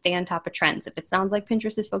fresh and stay on top of trends. If it sounds like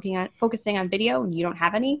Pinterest is focusing on video and you don't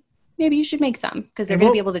have any, maybe you should make some, because they're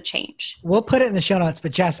going to be able to change. We'll put it in the show notes.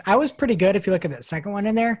 But Jess, I was pretty good if you look at that second one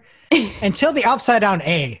in there until the upside down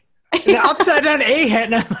A. The upside down A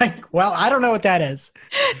hit, and I'm like, well, I don't know what that is.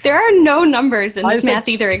 There are no numbers in this math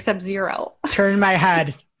either except 0. Turn my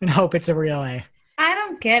head and hope it's a real A. I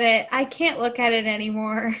don't get it. I can't look at it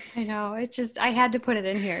anymore. I know. It just, I had to put it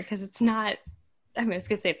in here because it's not, I was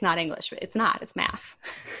going to say it's not English, but it's not. It's math.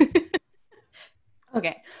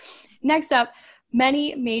 Okay. Next up,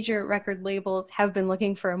 many major record labels have been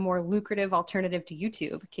looking for a more lucrative alternative to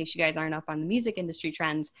YouTube. In case you guys aren't up on the music industry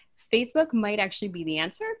trends, Facebook might actually be the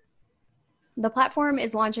answer. The platform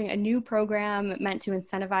is launching a new program meant to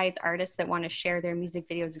incentivize artists that want to share their music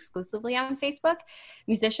videos exclusively on Facebook.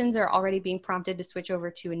 Musicians are already being prompted to switch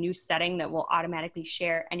over to a new setting that will automatically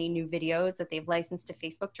share any new videos that they've licensed to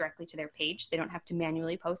Facebook directly to their page. They don't have to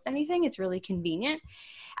manually post anything. It's really convenient.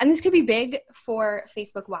 And this could be big for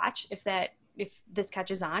Facebook Watch if this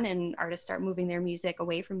catches on and artists start moving their music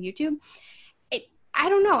away from YouTube. I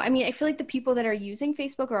don't know. I mean, I feel like the people that are using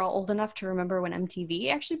Facebook are all old enough to remember when MTV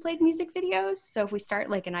actually played music videos. So if we start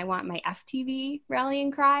like an I Want My FTV rallying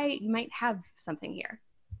cry, you might have something here.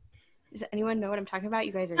 Does anyone know what I'm talking about?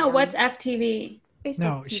 You guys are No, what's FTV? Facebook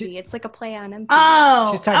No, TV. It's like a play on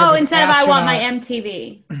MTV. She's talking Oh, about instead of I want my astronaut.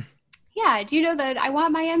 MTV. Yeah, do you know that I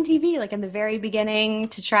want my MTV, like in the very beginning,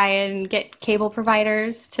 to try and get cable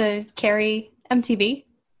providers to carry MTV?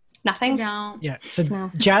 Nothing? Don't. Yeah. So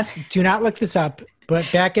No. Jess, do not look this up. But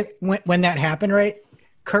back at when that happened, right?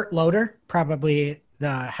 Kurt Loder, probably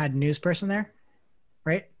the head news person there,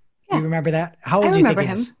 right? Yeah. You remember that? How old I do you think remember he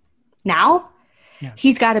him. is? Now? Yeah.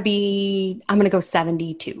 He's got to be, I'm going to go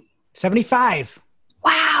 72. 75.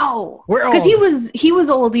 Wow. We're old. Because he was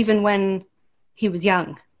old even when he was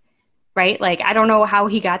young, right? Like, I don't know how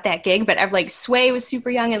he got that gig, but like Sway was super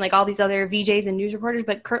young and like all these other VJs and news reporters,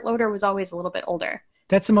 but Kurt Loder was always a little bit older.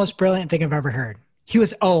 That's the most brilliant thing I've ever heard. He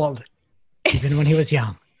was old, even when he was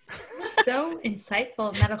young. So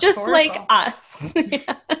insightful, metaphorical. Just like us.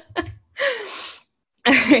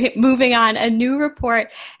 All right, moving on. A new report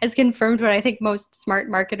has confirmed what I think most smart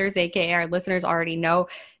marketers, aka our listeners, already know.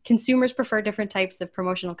 Consumers prefer different types of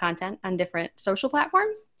promotional content on different social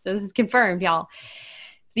platforms. So this is confirmed, y'all.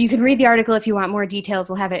 You can read the article if you want more details.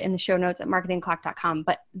 We'll have it in the show notes at marketingclock.com.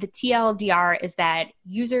 But the TLDR is that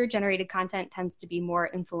user-generated content tends to be more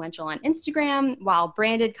influential on Instagram, while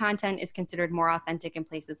branded content is considered more authentic in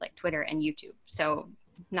places like Twitter and YouTube. So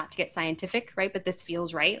not to get scientific, right? But this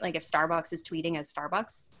feels right. Like if Starbucks is tweeting as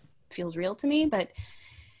Starbucks, it feels real to me. But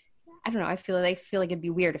I don't know. I feel like it'd be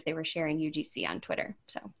weird if they were sharing UGC on Twitter.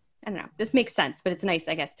 So I don't know. This makes sense, but it's nice,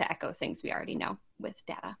 I guess, to echo things we already know with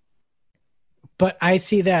data. But I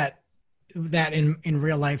see that in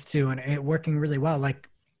real life too, and it working really well. Like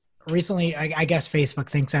recently, I guess Facebook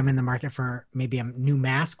thinks I'm in the market for maybe a new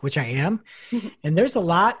mask, which I am. And there's a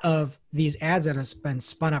lot of these ads that have been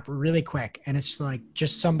spun up really quick. And it's like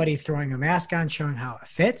just somebody throwing a mask on, showing how it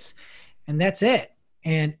fits. And that's it.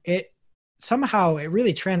 And it somehow, it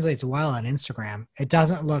really translates well on Instagram. It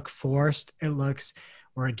doesn't look forced. It looks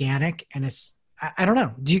organic. And it's, I don't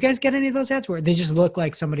know. Do you guys get any of those ads where they just look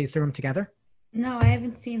like somebody threw them together? No, I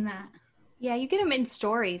haven't seen that. Yeah, you get them in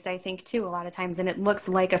stories, I think, too, a lot of times, and it looks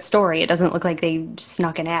like a story. It doesn't look like they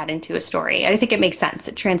snuck an ad into a story. I think it makes sense.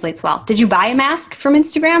 It translates well. Did you buy a mask from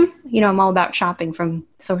Instagram? You know, I'm all about shopping from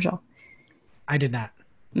social. I did not.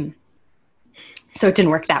 So it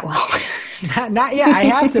didn't work that well. Not yet. I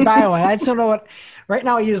have to buy one. I just don't know what. Right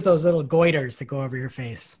now, I use those little goiters that go over your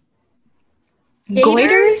face.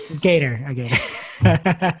 Goiters? Gator. A gator.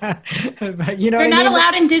 But you know They're what I not mean?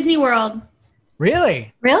 allowed in Disney World.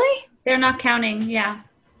 Really? Really? They're not counting. Yeah.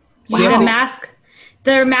 So you have The to- mask.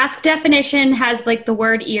 Their mask definition has like the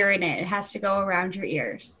word ear in it. It has to go around your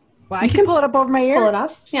ears. Well, I can pull it up over my ear. Pull it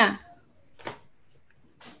off? Yeah.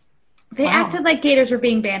 They Wow. acted like gators were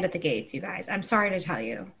being banned at the gates, you guys. I'm sorry to tell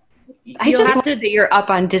you. I You'll just have love to. that you're up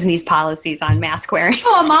on Disney's policies on mask wearing.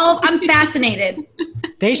 Oh, I'm fascinated.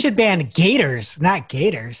 They should ban gators, not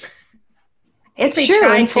gators. It's They true.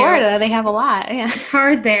 tried In to. Florida, they have a lot. Yeah. It's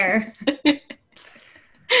hard there.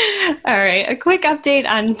 All right. A quick update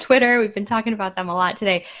on Twitter. We've been talking about them a lot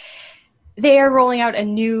today. They are rolling out a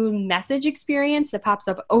new message experience that pops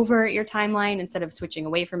up over your timeline instead of switching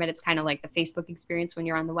away from it. It's kind of like the Facebook experience when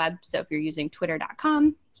you're on the web. So if you're using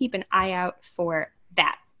twitter.com, keep an eye out for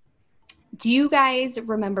that. Do you guys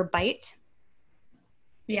remember Byte?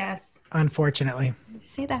 Yes. Unfortunately, I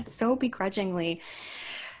say that so begrudgingly.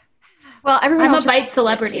 Well, everyone I'm a else Byte remembers it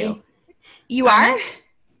celebrity. too. You are?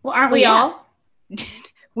 Well, aren't we Well, yeah. all?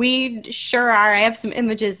 We sure are. I have some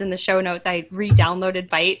images in the show notes. I re-downloaded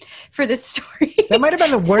Byte for this story. that might have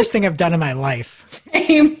been the worst thing I've done in my life.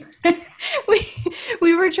 Same.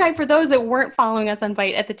 we were trying, for those that weren't following us on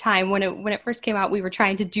Byte at the time, when it first came out, we were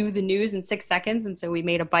trying to do the news in 6 seconds. And so we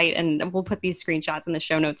made a Byte, and we'll put these screenshots in the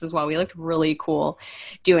show notes as well. We looked really cool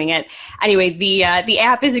doing it. Anyway, the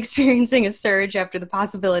app is experiencing a surge after the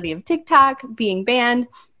possibility of TikTok being banned.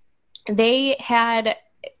 They had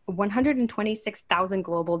 126,000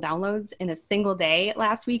 global downloads in a single day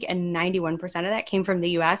last week, and 91% of that came from the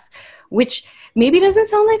US, which maybe doesn't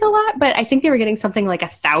sound like a lot, but I think they were getting something like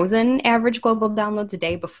 1,000 average global downloads a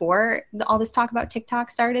day before all this talk about TikTok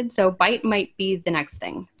started. So Byte might be the next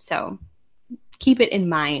thing. So keep it in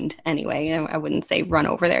mind anyway. I wouldn't say run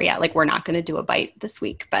over there yet. Like, we're not going to do a Byte this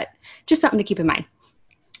week, but just something to keep in mind.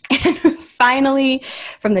 And finally,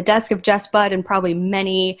 from the desk of Jess Budd and probably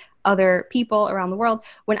many other people around the world,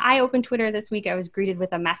 when I opened Twitter this week, I was greeted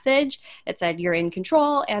with a message that said, "You're in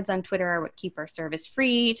control. Ads on Twitter are what keep our service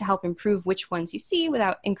free. To help improve which ones you see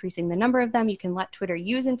without increasing the number of them, you can let Twitter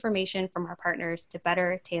use information from our partners to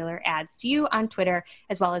better tailor ads to you on Twitter,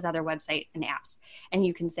 as well as other website and apps." And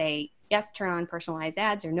you can say, yes, turn on personalized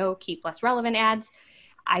ads, or no, keep less relevant ads.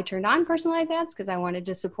 I turned on personalized ads because I wanted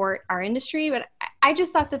to support our industry, but I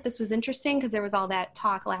just thought that this was interesting because there was all that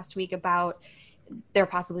talk last week about there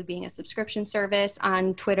possibly being a subscription service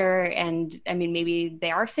on Twitter. And I mean, maybe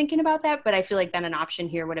they are thinking about that, but I feel like then an option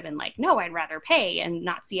here would have been like, no, I'd rather pay and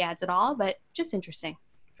not see ads at all, but just interesting.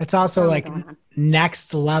 It's also like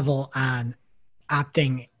next level on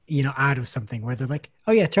opting, out of something where they're like,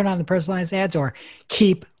 oh yeah, turn on the personalized ads or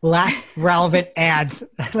keep less relevant ads.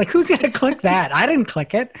 Like, who's going to click that? I didn't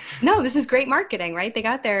click it. No, this is great marketing, right? They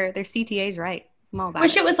got their CTAs right. I'm all about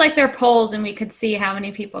Wish it was like their polls and we could see how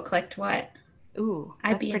many people clicked what. Ooh,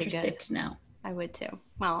 I'd be interested to know. I would too.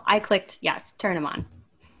 Well, I clicked yes, turn them on.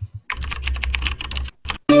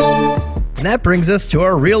 And that brings us to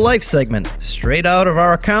our real life segment, straight out of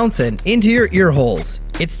our accounts and into your ear holes.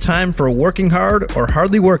 It's time for Working Hard or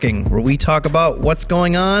Hardly Working, where we talk about what's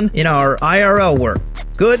going on in our IRL work,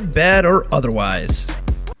 good, bad, or otherwise.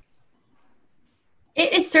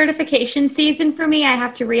 It is certification season for me. I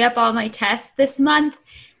have to re-up all my tests this month.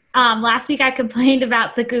 Last week I complained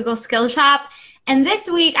about the Google Skill Shop, and this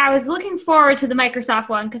week I was looking forward to the Microsoft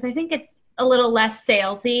one because I think it's a little less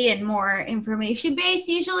salesy and more information-based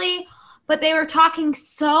usually. But they were talking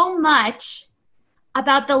so much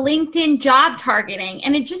about the LinkedIn job targeting.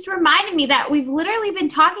 And it just reminded me that we've literally been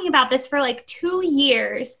talking about this for like 2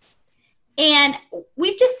 years. And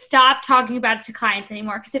we've just stopped talking about it to clients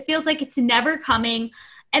anymore because it feels like it's never coming.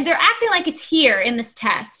 And they're acting like it's here in this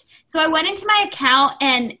test. So I went into my account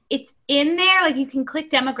and it's in there. Like you can click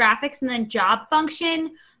demographics and then job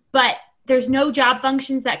function, but there's no job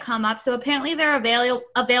functions that come up. So apparently they're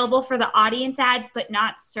available for the audience ads, but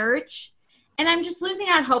not search. And I'm just losing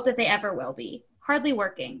out hope that they ever will be. Hardly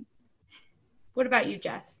working. What about you,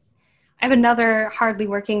 Jess? I have another hardly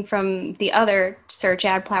working from the other search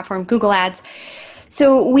ad platform, Google Ads.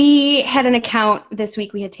 So we had an account this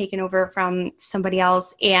week we had taken over from somebody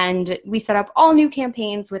else, and we set up all new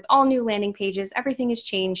campaigns with all new landing pages. Everything has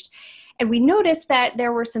changed. And we noticed that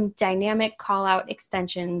there were some dynamic call-out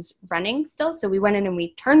extensions running still. So we went in and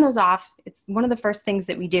we turned those off. It's one of the first things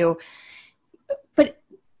that we do. But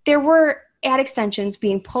there were ad extensions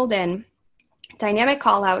being pulled in, dynamic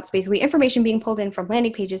call-outs, basically information being pulled in from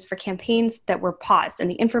landing pages for campaigns that were paused. And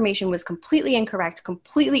the information was completely incorrect,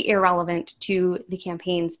 completely irrelevant to the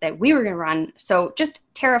campaigns that we were going to run. So just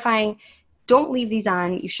terrifying. Don't leave these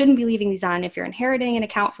on. You shouldn't be leaving these on. If you're inheriting an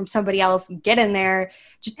account from somebody else, get in there.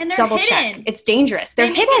 Just double check. It's dangerous.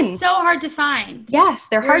 They're hidden. It's so hard to find. Yes,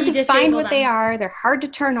 they're hard to find what they are. They're hard to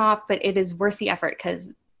turn off, but it is worth the effort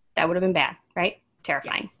because that would have been bad, right?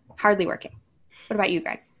 Terrifying. Yes. Hardly working. What about you,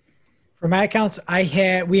 Greg? For my accounts,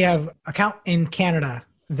 we have account in Canada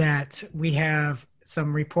that we have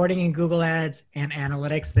some reporting in Google Ads and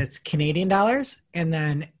analytics that's Canadian dollars. And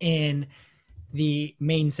then in the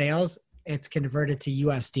main sales, it's converted to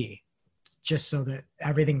USD, just so that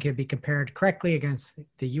everything can be compared correctly against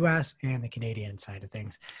the US and the Canadian side of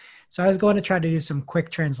things. So I was going to try to do some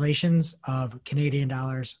quick translations of Canadian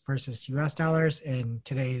dollars versus US dollars in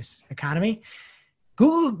today's economy.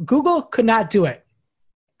 Google could not do it.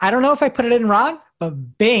 I don't know if I put it in wrong,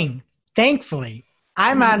 but Bing, thankfully,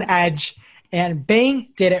 I'm on edge, and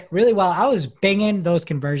Bing did it really well. I was binging those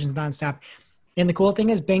conversions nonstop. And the cool thing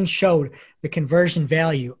is Bing showed the conversion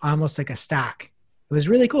value almost like a stock. It was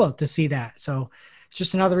really cool to see that. So it's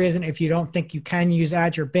just another reason if you don't think you can use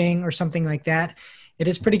Edge or Bing or something like that, it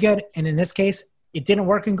is pretty good. And in this case, it didn't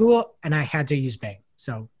work in Google and I had to use Bing.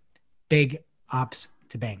 So big ups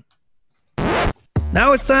to Bing.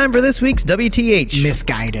 Now it's time for this week's WTH.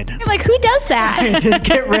 Misguided. You're like, who does that? Just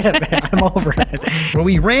get rid of it. I'm over it. Where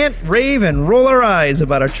we rant, rave, and roll our eyes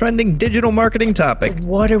about a trending digital marketing topic.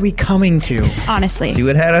 What are we coming to? Honestly. See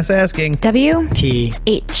what had us asking.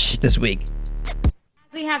 WTH. This week.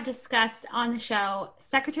 As we have discussed on the show,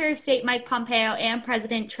 Secretary of State Mike Pompeo and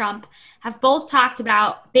President Trump have both talked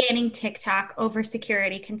about banning TikTok over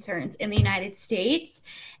security concerns in the United States.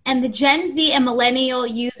 And the Gen Z and millennial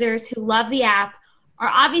users who love the app are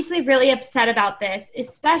obviously really upset about this,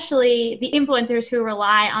 especially the influencers who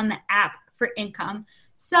rely on the app for income.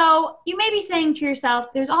 So you may be saying to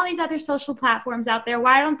yourself, there's all these other social platforms out there.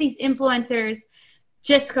 Why don't these influencers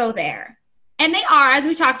just go there? And they are, as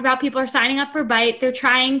we talked about, people are signing up for Byte. They're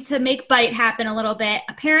trying to make Byte happen a little bit.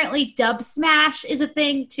 Apparently Dub Smash is a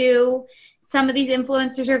thing too. Some of these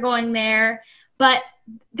influencers are going there, but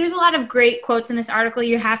there's a lot of great quotes in this article.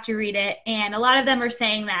 You have to read it. And a lot of them are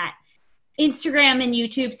saying that Instagram and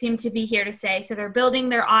YouTube seem to be here to stay. So they're building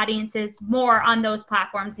their audiences more on those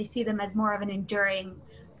platforms. They see them as more of an enduring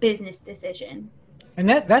business decision. And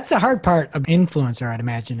that's the hard part of influencer, I'd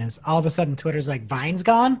imagine, is all of a sudden Twitter's like, Vine's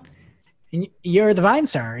gone and you're the Vine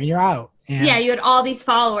star and you're out. And, yeah, you had all these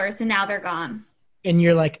followers and now they're gone. And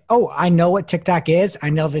you're like, oh, I know what TikTok is. I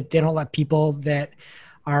know that they don't let people that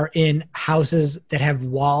are in houses that have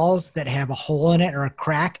walls that have a hole in it or a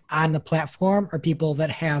crack on the platform, or people that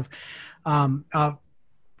have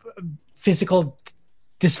physical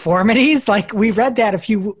disformities. Like we read that a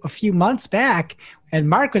few months back, and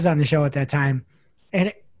Mark was on the show at that time,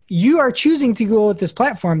 and you are choosing to go with this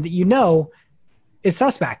platform that you know is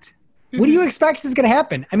suspect. Mm-hmm. What do you expect is going to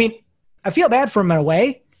happen? I mean, I feel bad for him in a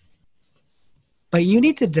way, but you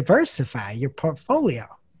need to diversify your portfolio,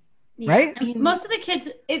 right? I mean, most of the kids,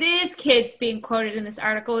 it is kids being quoted in this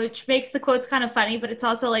article, which makes the quotes kind of funny, but it's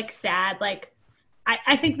also like sad. Like,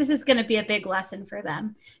 I think this is going to be a big lesson for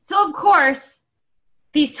them. So, of course,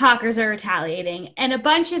 these talkers are retaliating, and a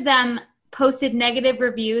bunch of them posted negative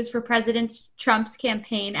reviews for President Trump's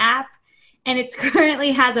campaign app, and it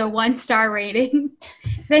currently has a 1-star rating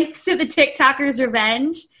thanks to the TikTokers'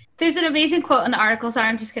 revenge. There's an amazing quote in the article. Sorry,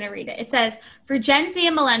 I'm just going to read it. It says, "For Gen Z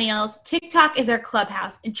and millennials, TikTok is our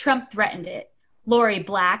clubhouse, and Trump threatened it. Lori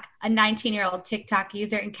Black, a 19-year-old TikTok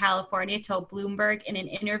user in California, told Bloomberg in an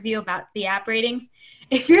interview about the app ratings,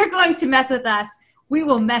 'If you're going to mess with us, we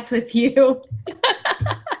will mess with you.'"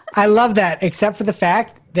 I love that, except for the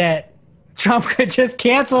fact that Trump could just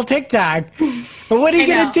cancel TikTok. But what are you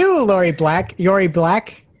going to do, Lori Black?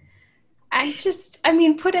 I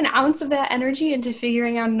mean, put an ounce of that energy into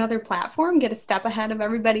figuring out another platform, get a step ahead of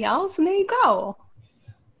everybody else, and there you go.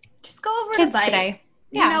 Just go over Kids to Byte. Today.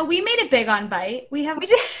 Yeah. You know, we made it big on Byte. We have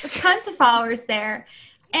tons of followers there.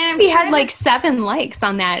 And we had like 7 likes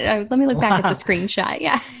on that. Let me look back at the screenshot.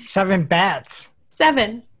 Yeah. 7 bats.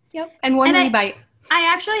 7. Yep. And 1 rebite.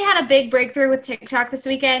 I actually had a big breakthrough with TikTok this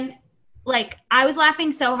weekend. Like, I was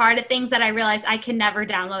laughing so hard at things that I realized I can never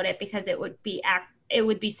download it because it would be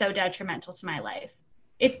so detrimental to my life.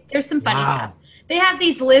 There's some funny stuff. They have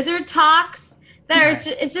these lizard talks that are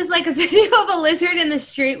it's just like a video of a lizard in the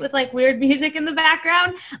street with like weird music in the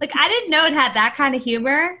background. Like, I didn't know it had that kind of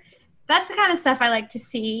humor. That's the kind of stuff I like to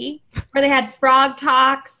see. Or they had frog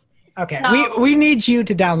talks. Okay, so, we need you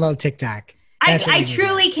to download TikTok. I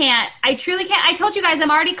truly can't. I told you guys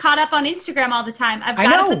I'm already caught up on Instagram all the time. I've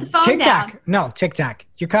got to put the phone TikTok. down. No, TikTok.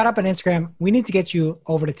 You're caught up on Instagram. We need to get you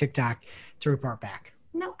over to TikTok to report back.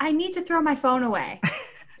 No, I need to throw my phone away.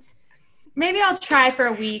 Maybe I'll try for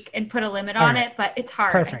a week and put a limit on it, but it's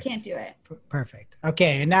hard. Perfect. I can't do it. Perfect.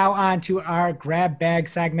 Okay, and now on to our grab bag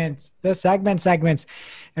segments, the segments.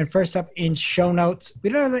 And first up in show notes,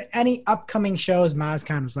 we don't have any upcoming shows.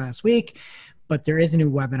 MozCon was last week, but there is a new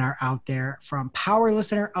webinar out there from power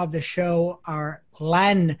listener of the show, our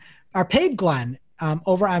paid Glenn,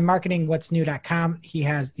 over on marketingwhatsnew.com. He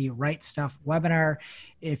has the Right Stuff webinar.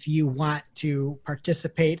 If you want to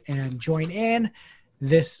participate and join in,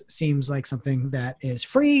 this seems like something that is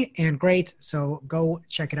free and great. So go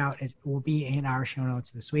check it out. It will be in our show notes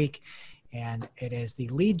this week. And it is the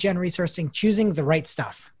lead gen resourcing, choosing the right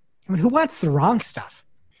stuff. I mean, who wants the wrong stuff?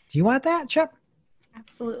 Do you want that, Chip?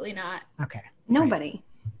 Absolutely not. Okay. Nobody.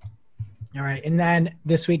 All right. And then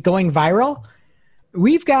this week, going viral,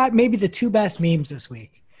 we've got maybe the 2 best memes this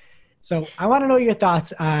week. So I want to know your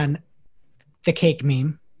thoughts on the cake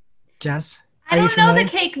meme. Jess? I don't know the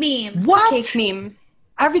cake meme. What? Cake meme.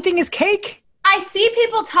 Everything is cake? I see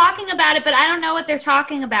people talking about it, but I don't know what they're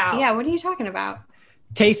talking about. Yeah, what are you talking about?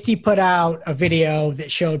 Tasty put out a video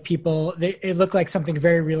that showed people, it looked like something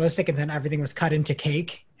very realistic, and then everything was cut into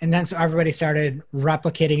cake. And then so everybody started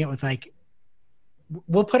replicating it with like,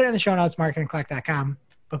 we'll put it in the show notes, marketingclock.com,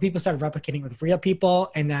 but people started replicating it with real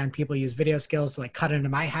people, and then people use video skills to like cut it into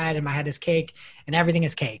my head, and my head is cake, and everything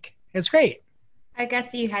is cake. It's great. I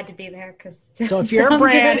guess you had to be there because. So if you're a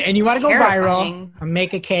brand and you want to go viral,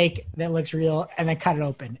 make a cake that looks real and then cut it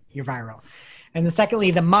open, you're viral. And then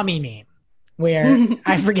secondly, the mummy meme, where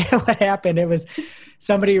I forget what happened. It was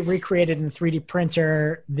somebody recreated in a 3D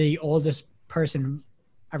printer the oldest person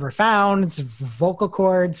ever found, it's vocal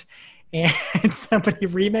cords, and somebody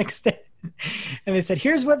remixed it. And they said,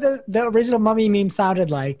 here's what the original mummy meme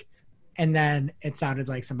sounded like. And then it sounded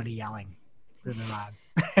like somebody yelling really loud.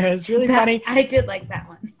 It's really funny. I did like that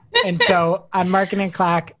one. And so on Marketing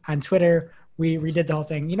Clock on Twitter, we redid the whole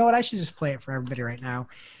thing. You know what? I should just play it for everybody right now.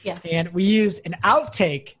 Yes. And we used an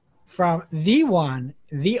outtake from the one,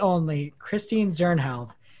 the only Christine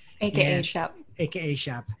Zernheld. AKA Shep. AKA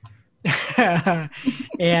Shep.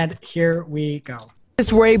 And here we go.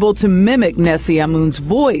 Were able to mimic Nessie Amun's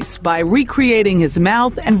voice by recreating his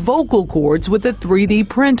mouth and vocal cords with a 3D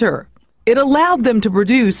printer. It allowed them to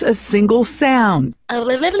produce a single sound. The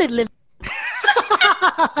first time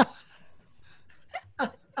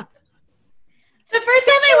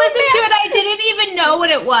I listened to it, I didn't even know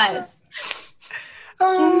what it was.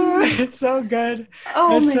 Oh, it's so good.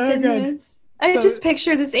 Oh, it's my goodness. I just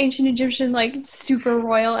picture this ancient Egyptian, like, super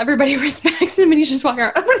royal. Everybody respects him, and he's just walking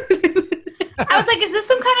around. I was like, is this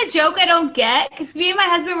some kind of joke I don't get? Because me and my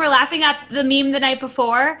husband were laughing at the meme the night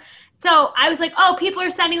before. So I was like, oh, people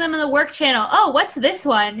are sending them in the work channel. Oh, what's this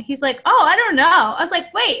one? He's like, oh, I don't know. I was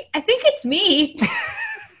like, wait, I think it's me.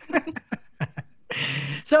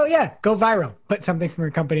 So yeah, go viral. Put something from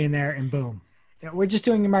your company in there and boom. We're just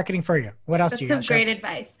doing the marketing for you. What else do you got? That's some great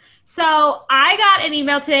advice. So I got an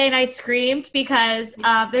email today and I screamed because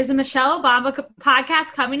there's a Michelle Obama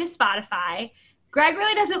podcast coming to Spotify. Greg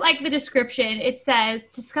really doesn't like the description. It says,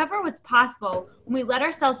 discover what's possible when we let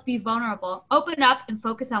ourselves be vulnerable, open up, and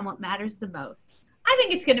focus on what matters the most. I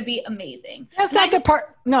think it's going to be amazing. That's not the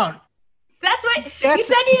part. No. You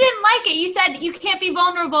said you didn't like it. You said you can't be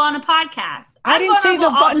vulnerable on a podcast. I didn't say no.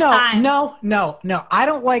 I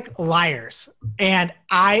don't like liars. And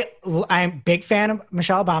I'm a big fan of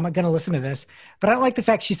Michelle Obama, going to listen to this, but I don't like the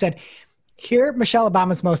fact she said, hear Michelle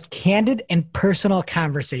Obama's most candid and personal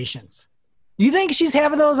conversations. You think she's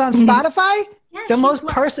having those on Spotify? Yeah, the most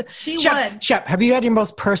personal. She would. Shep, have you had your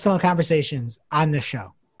most personal conversations on this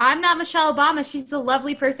show? I'm not Michelle Obama. She's a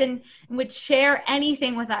lovely person and would share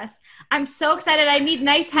anything with us. I'm so excited. I need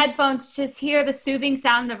nice headphones to just hear the soothing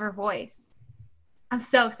sound of her voice. I'm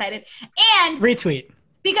so excited. And retweet.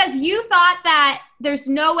 Because you thought that there's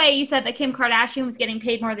no way you said that Kim Kardashian was getting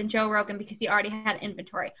paid more than Joe Rogan because he already had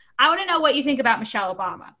inventory. I want to know what you think about Michelle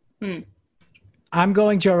Obama. I'm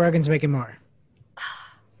going Joe Rogan's making more.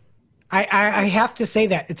 I have to say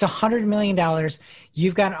that. It's $100 million.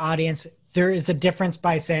 You've got an audience. There is a difference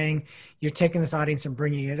by saying you're taking this audience and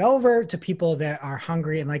bringing it over to people that are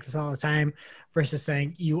hungry and like this all the time versus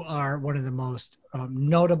saying you are one of the most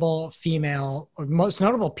notable female or most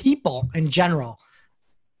notable people in general.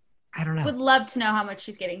 I don't know. Would love to know how much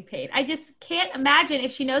she's getting paid. I just can't imagine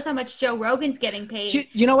if she knows how much Joe Rogan's getting paid.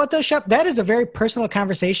 You know what though, Shep? That is a very personal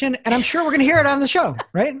conversation and I'm sure we're going to hear it on the show,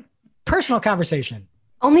 right? Personal conversation.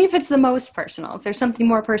 Only if it's the most personal. If there's something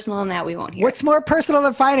more personal than that, we won't hear. What's more personal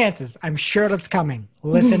than finances? I'm sure that's coming.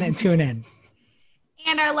 Listen and tune in.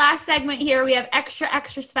 And our last segment here, we have extra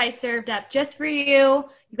spice served up just for you. You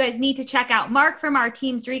guys need to check out Mark from our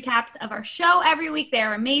team's recaps of our show every week.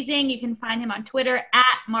 They're amazing. You can find him on Twitter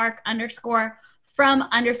at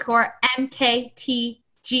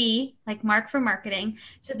Mark_from_MKTG, like Mark for marketing.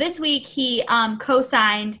 So this week he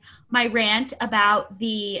co-signed my rant about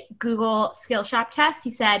the Google Skillshop test. He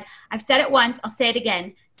said, I've said it once, I'll say it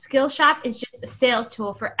again. Skillshop is just a sales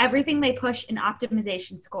tool for everything they push in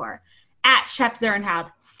optimization score. At Shep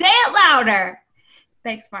Zernhoud. Say it louder.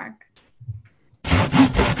 Thanks, Mark.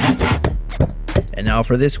 And now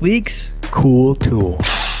for this week's Cool Tool.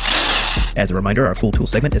 As a reminder, our Cool Tool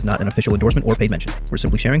segment is not an official endorsement or paid mention. We're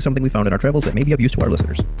simply sharing something we found in our travels that may be of use to our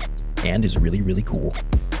listeners and is really, really cool.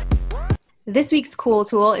 This week's Cool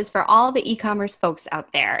Tool is for all the e-commerce folks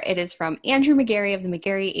out there. It is from Andrew McGarry of the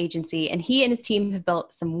McGarry Agency, and he and his team have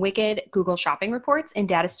built some wicked Google shopping reports in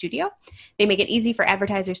Data Studio. They make it easy for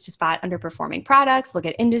advertisers to spot underperforming products, look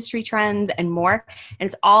at industry trends, and more. And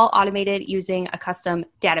it's all automated using a custom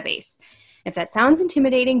database. If that sounds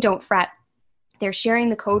intimidating, don't fret. They're sharing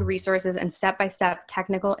the code resources and step-by-step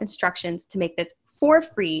technical instructions to make this for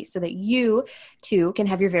free so that you too can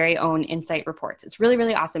have your very own insight reports. It's really,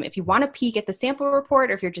 really awesome. If you want to peek at the sample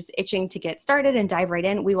report or if you're just itching to get started and dive right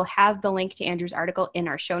in, we will have the link to Andrew's article in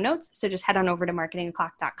our show notes. So just head on over to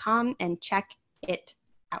marketingoclock.com and check it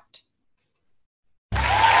out.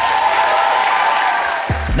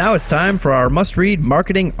 Now it's time for our must-read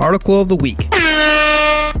marketing article of the week.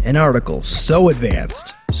 An article so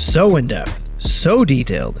advanced, so in-depth, so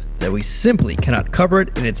detailed that we simply cannot cover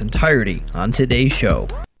it in its entirety on today's show.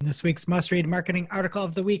 This week's must-read marketing article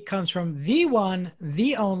of the week comes from the one,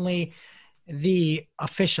 the only, the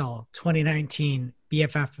official 2019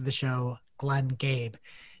 BFF of the show, Glenn Gabe.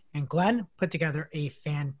 And Glenn put together a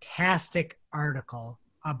fantastic article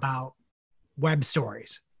about web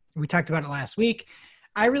stories. We talked about it last week.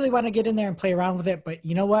 I really want to get in there and play around with it, but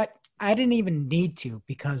you know what? I didn't even need to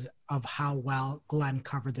because of how well Glenn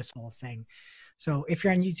covered this whole thing. So if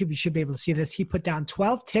you're on YouTube, you should be able to see this. He put down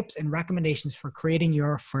 12 tips and recommendations for creating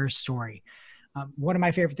your first story. One of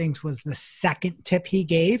my favorite things was the second tip he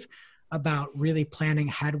gave about really planning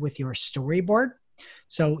ahead with your storyboard.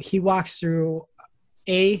 So he walks through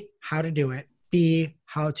A, how to do it, B,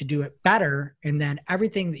 how to do it better, and then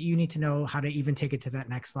everything that you need to know how to even take it to that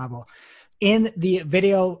next level. In the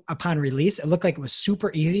video upon release, it looked like it was super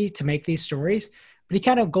easy to make these stories, but he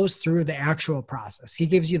kind of goes through the actual process. He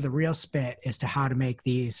gives you the real spit as to how to make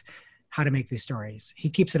these stories. He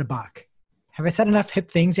keeps it a buck. Have I said enough hip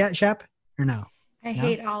things yet, Shep? Or no? I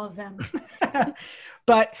hate all of them.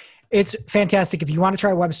 But It's fantastic. If you want to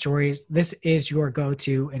try web stories, this is your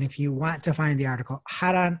go-to. And if you want to find the article,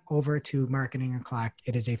 head on over to Marketing O'Clock.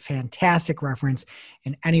 It is a fantastic reference,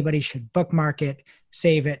 and anybody should bookmark it,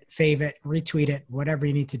 save it, fave it, retweet it, whatever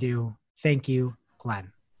you need to do. Thank you,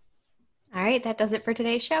 Glenn. All right, that does it for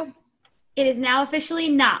today's show. It is now officially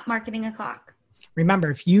not Marketing O'Clock. Remember,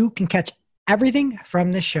 if you can catch everything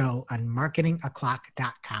from the show on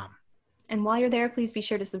marketingoclock.com. And while you're there, please be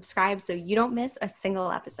sure to subscribe so you don't miss a single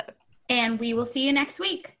episode. And we will see you next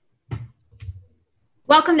week.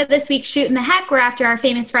 Welcome to this week's Shoot in the Heck, where after our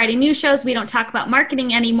famous Friday news shows, we don't talk about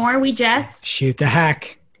marketing anymore. We just shoot the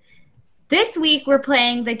heck. This week, we're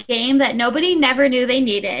playing the game that nobody never knew they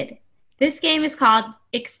needed. This game is called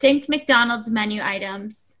Extinct McDonald's Menu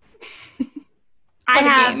Items. I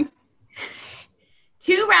have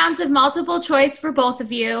 2 rounds of multiple choice for both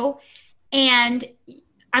of you, and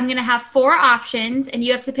I'm going to have 4 options, and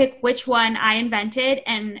you have to pick which one I invented,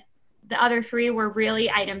 and the other 3 were really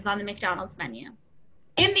items on the McDonald's menu.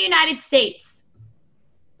 In the United States.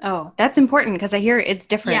 Oh, that's important because I hear it's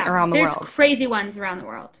different around the world. There's crazy ones around the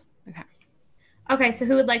world. Okay, so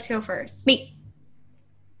who would like to go first? Me.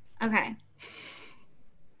 Okay.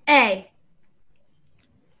 A,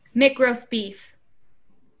 McRoast beef.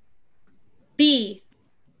 B,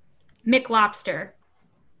 McLobster.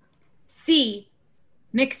 C,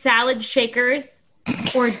 McSalad shakers.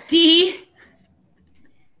 Or D,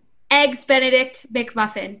 Eggs Benedict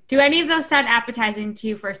McMuffin. Do any of those sound appetizing to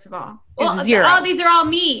you, first of all? Well, 0. Oh, these are all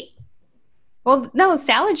meat. Well, no,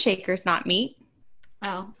 salad shaker's not meat.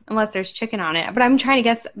 Oh. Unless there's chicken on it. But I'm trying to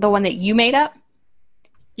guess the one that you made up.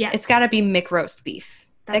 Yes. It's got to be McRoast beef.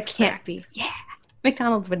 That's that can't correct. be. Yeah.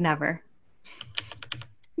 McDonald's would never.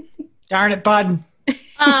 Darn it, bud.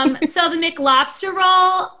 So the McLobster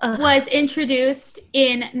roll was introduced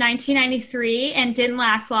in 1993 and didn't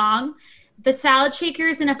last long. The salad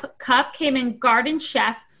shakers in a cup came in Garden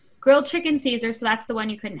Chef, grilled chicken Caesar, so that's the one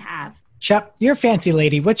you couldn't have. Shep, you're a fancy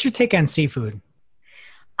lady. What's your take on seafood?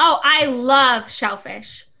 Oh, I love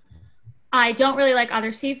shellfish. I don't really like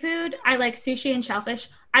other seafood. I like sushi and shellfish.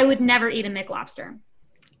 I would never eat a McLobster.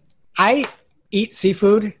 I eat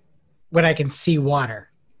seafood when I can see water.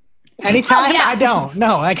 Anytime, I don't.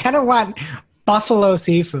 No, I kind of want buffalo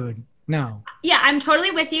seafood. No. Yeah, I'm totally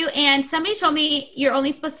with you. And somebody told me you're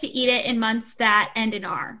only supposed to eat it in months that end in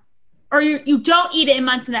R. Or you don't eat it in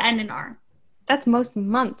months that end in R. That's most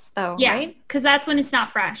months, though, Yeah, right? because that's when it's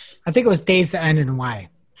not fresh. I think it was days that end in Y.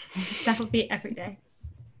 That would be every day.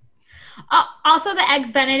 Also, the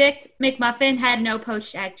Eggs Benedict McMuffin had no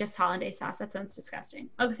poached egg, just hollandaise sauce. That sounds disgusting.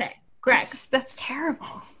 Okay, Greg. That's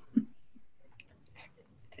terrible.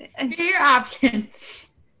 Here are your options.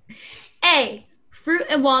 A, fruit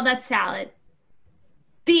and walnut salad.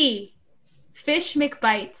 B, fish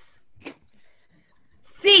McBites.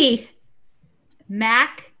 C,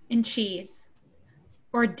 mac and cheese.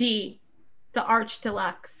 Or D, the Arch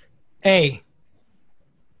Deluxe. A.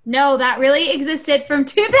 No, that really existed from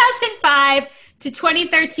 2005 to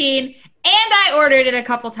 2013, and I ordered it a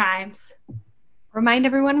couple times. Remind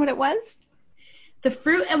everyone what it was? The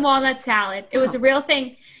fruit and walnut salad. It was a real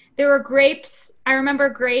thing. There were grapes. I remember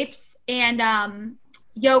grapes and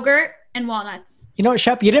yogurt and walnuts. You know what,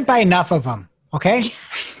 Shep? You didn't buy enough of them, okay?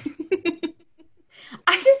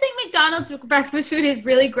 I just think McDonald's breakfast food is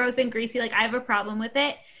really gross and greasy. Like, I have a problem with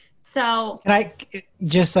it. So. And I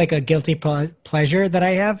just like a guilty pleasure that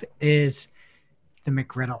I have is the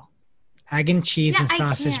McGriddle. Egg and cheese and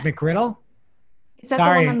sausage McGriddle. Is that the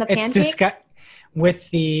one on the pancake? It's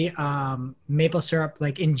with the maple syrup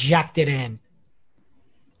like injected in.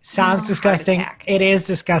 Sounds disgusting. It is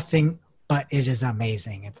disgusting, but it is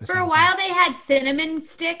amazing at the same time. For a while, they had cinnamon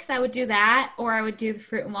sticks. I would do that, or I would do the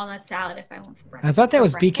fruit and walnut salad if I went for breakfast. I thought that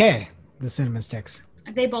was BK, the cinnamon sticks.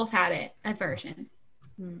 They both had it, a version.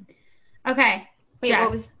 Okay. Wait,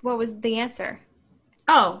 Jess. what was the answer?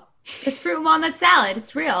 Oh, it's fruit and walnut salad.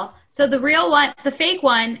 It's real. So the real one, the fake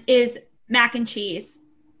one, is mac and cheese.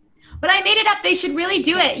 But I made it up. They should really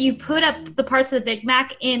do it. You put up the parts of the Big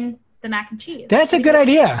Mac in the mac and cheese. That's a good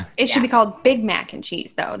idea. It should be called Big Mac and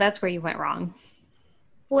Cheese, though. That's where you went wrong.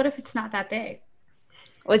 What if it's not that big?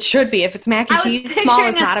 Well, it should be. If it's mac and cheese, I was small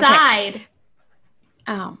is picturing not a side.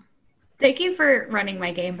 Oh. Thank you for running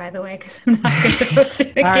my game, by the way, because I'm not going to host the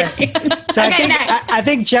game. Right. So I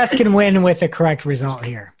think Jess can win with the correct result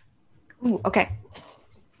here. Ooh, okay.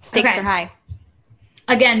 Stakes are high.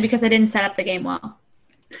 Again, because I didn't set up the game well.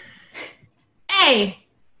 A,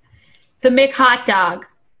 the McHot Dog.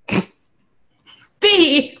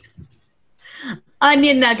 B,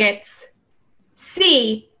 onion nuggets.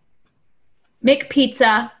 C,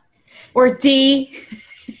 McPizza. Or D,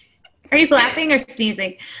 Are you laughing or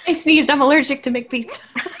sneezing? I sneezed. I'm allergic to McPizza.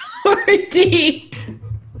 Or D,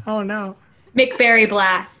 Oh no. McBerry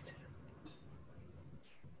Blast?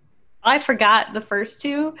 I forgot the first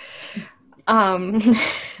two. I'll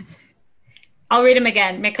read them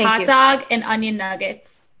again. Thank McHot you. Dog and Onion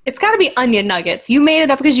Nuggets. It's got to be onion nuggets. You made it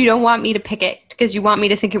up because you don't want me to pick it because you want me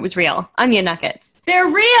to think it was real. Onion nuggets. They're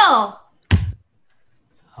real.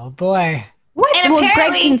 Oh boy. What? And Well, Greg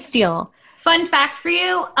apparently- can steal. Fun fact for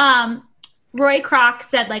you, Roy Kroc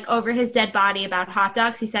said, like, over his dead body about hot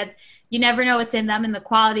dogs, he said, you never know what's in them, and the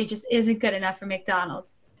quality just isn't good enough for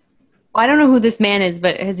McDonald's. Well, I don't know who this man is,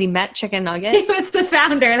 but has he met chicken He nuggets? was the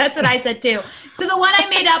founder. That's what I said, too. So the one I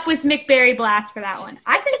made up was McBerry Blast for that one.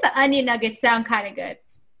 I think the onion nuggets sound kind of good.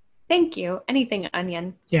 Thank you. Anything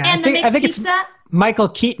onion. Yeah, And I think it's McPizza, Michael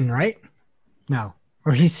Keaton, right? No.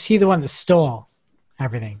 Or is he the one that stole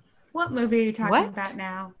everything? what movie are you talking What? about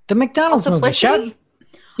now? The McDonald's movie. Multiplicity?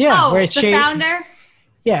 Yeah, Oh, where the it's shaved. founder?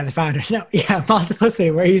 Yeah, the founder. No, yeah, Multiplicity,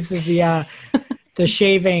 where he uses the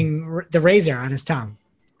the razor on his tongue.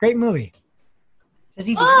 Great movie. Does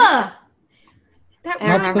he do Ugh! that? That I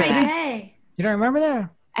don't ruined my remember day. You don't remember that?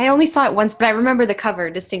 I only saw it once, but I remember the cover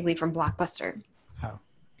distinctly from Blockbuster. Oh.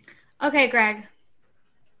 Okay, Greg.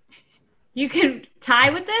 You can tie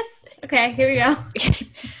with this? Okay, here we go.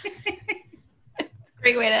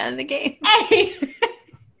 Great way to end the game. A.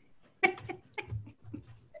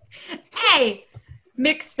 A.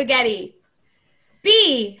 Mixed spaghetti.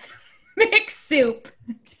 B. Mixed soup.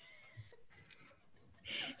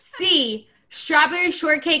 C. Strawberry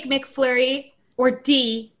shortcake McFlurry. Or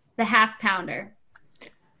D. The half pounder.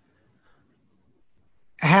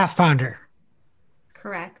 A half pounder.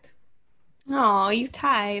 Correct. Oh, you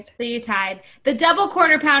tied. So you tied. The double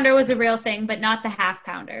quarter pounder was a real thing, but not the half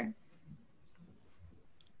pounder.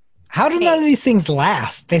 How do none of these things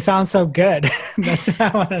last? They sound so good. That's what I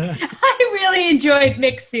want to know. I really enjoyed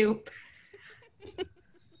mixed soup.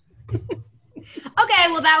 Okay,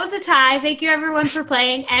 well, that was a tie. Thank you, everyone, for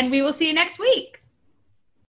playing, and we will see you next week.